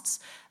podcasts,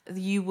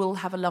 you will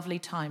have a lovely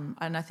time.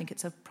 And I think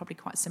it's a probably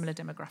quite similar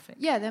demographic.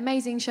 Yeah, they're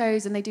amazing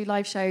shows, and they do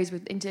live shows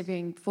with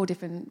interviewing 4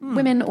 different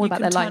women all about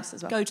their lives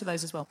as well. Go to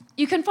those as well.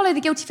 You can follow The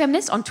Guilty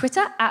Feminist on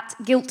Twitter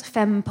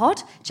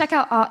 @GuiltFemPod. Check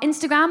out our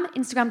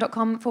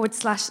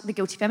Instagram.com/The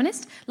Guilty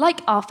Feminist.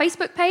 Like our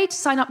Facebook page,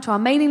 sign up to our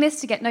mailing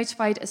list to get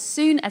notified as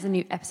soon as a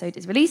new episode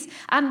is released.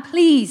 And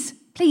please,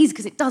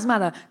 because it does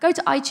matter, go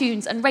to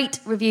iTunes and rate,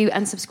 review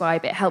and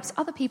subscribe. It helps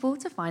other people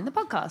to find the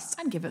podcast.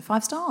 And give it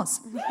 5 stars.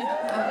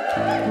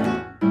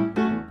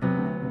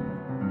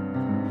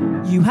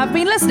 You have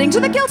been listening to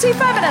The Guilty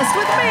Feminist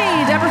with me,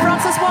 Deborah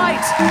Frances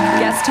White,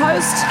 guest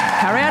host,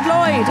 Harriet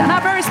Lloyd, and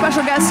our very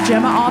special guest,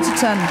 Gemma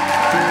Arterton.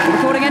 The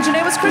recording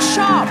engineer was Chris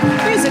Sharp.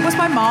 Music was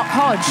by Mark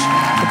Hodge.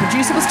 The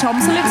producer was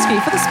Tom Zelinsky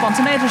for The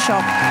Spontaneity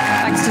Shop.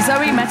 Thanks to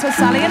Zoe, Meta,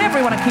 Sally, and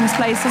everyone at King's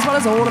Place, as well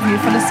as all of you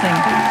for listening.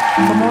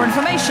 For more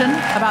information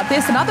about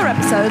this and other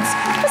episodes,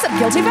 visit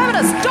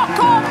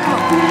guiltyfeminist.com.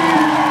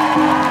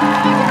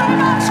 Thank you very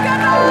much.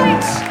 Good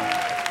night.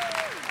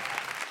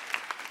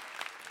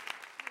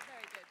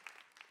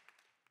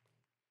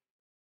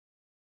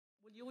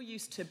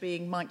 Used to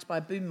being mic'd by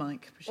a boom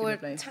mic,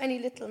 presumably. Or a tiny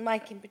little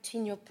mic in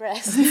between your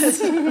breasts.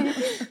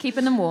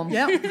 Keeping them warm.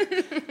 Yeah.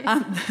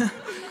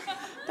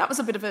 That was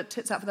a bit of a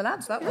tits out for the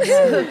lads, that was.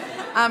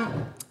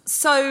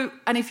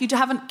 And if you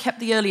haven't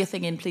kept the earlier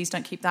thing in, please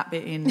don't keep that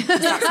bit in.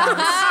 That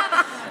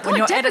sounds, when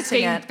you're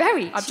editing it.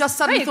 I've just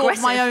suddenly thought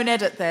of my own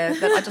edit there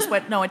that I just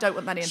went, no, I don't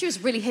want that in. She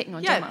was really hitting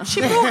on Gemma. She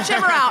brought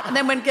Gemma out and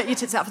then went, get your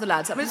tits out for the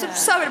lads. I mean, it's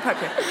so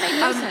inappropriate.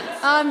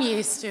 I'm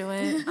used to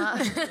it.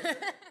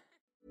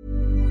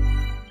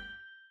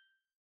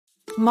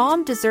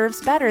 Mom deserves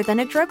better than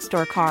a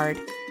drugstore card.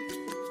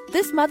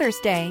 This Mother's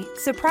Day,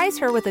 surprise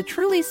her with a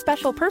truly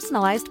special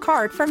personalized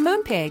card from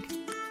Moonpig.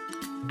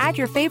 Add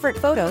your favorite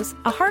photos,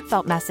 a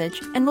heartfelt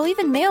message, and we'll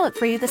even mail it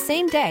for you the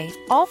same day,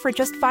 all for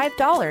just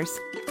 $5.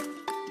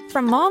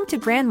 From mom to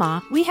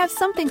grandma, we have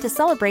something to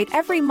celebrate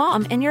every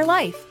mom in your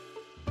life.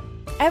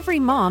 Every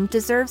mom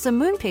deserves a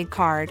Moonpig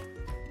card.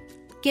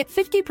 Get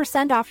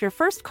 50% off your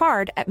first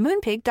card at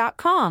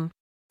moonpig.com.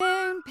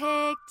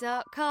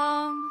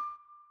 Moonpig.com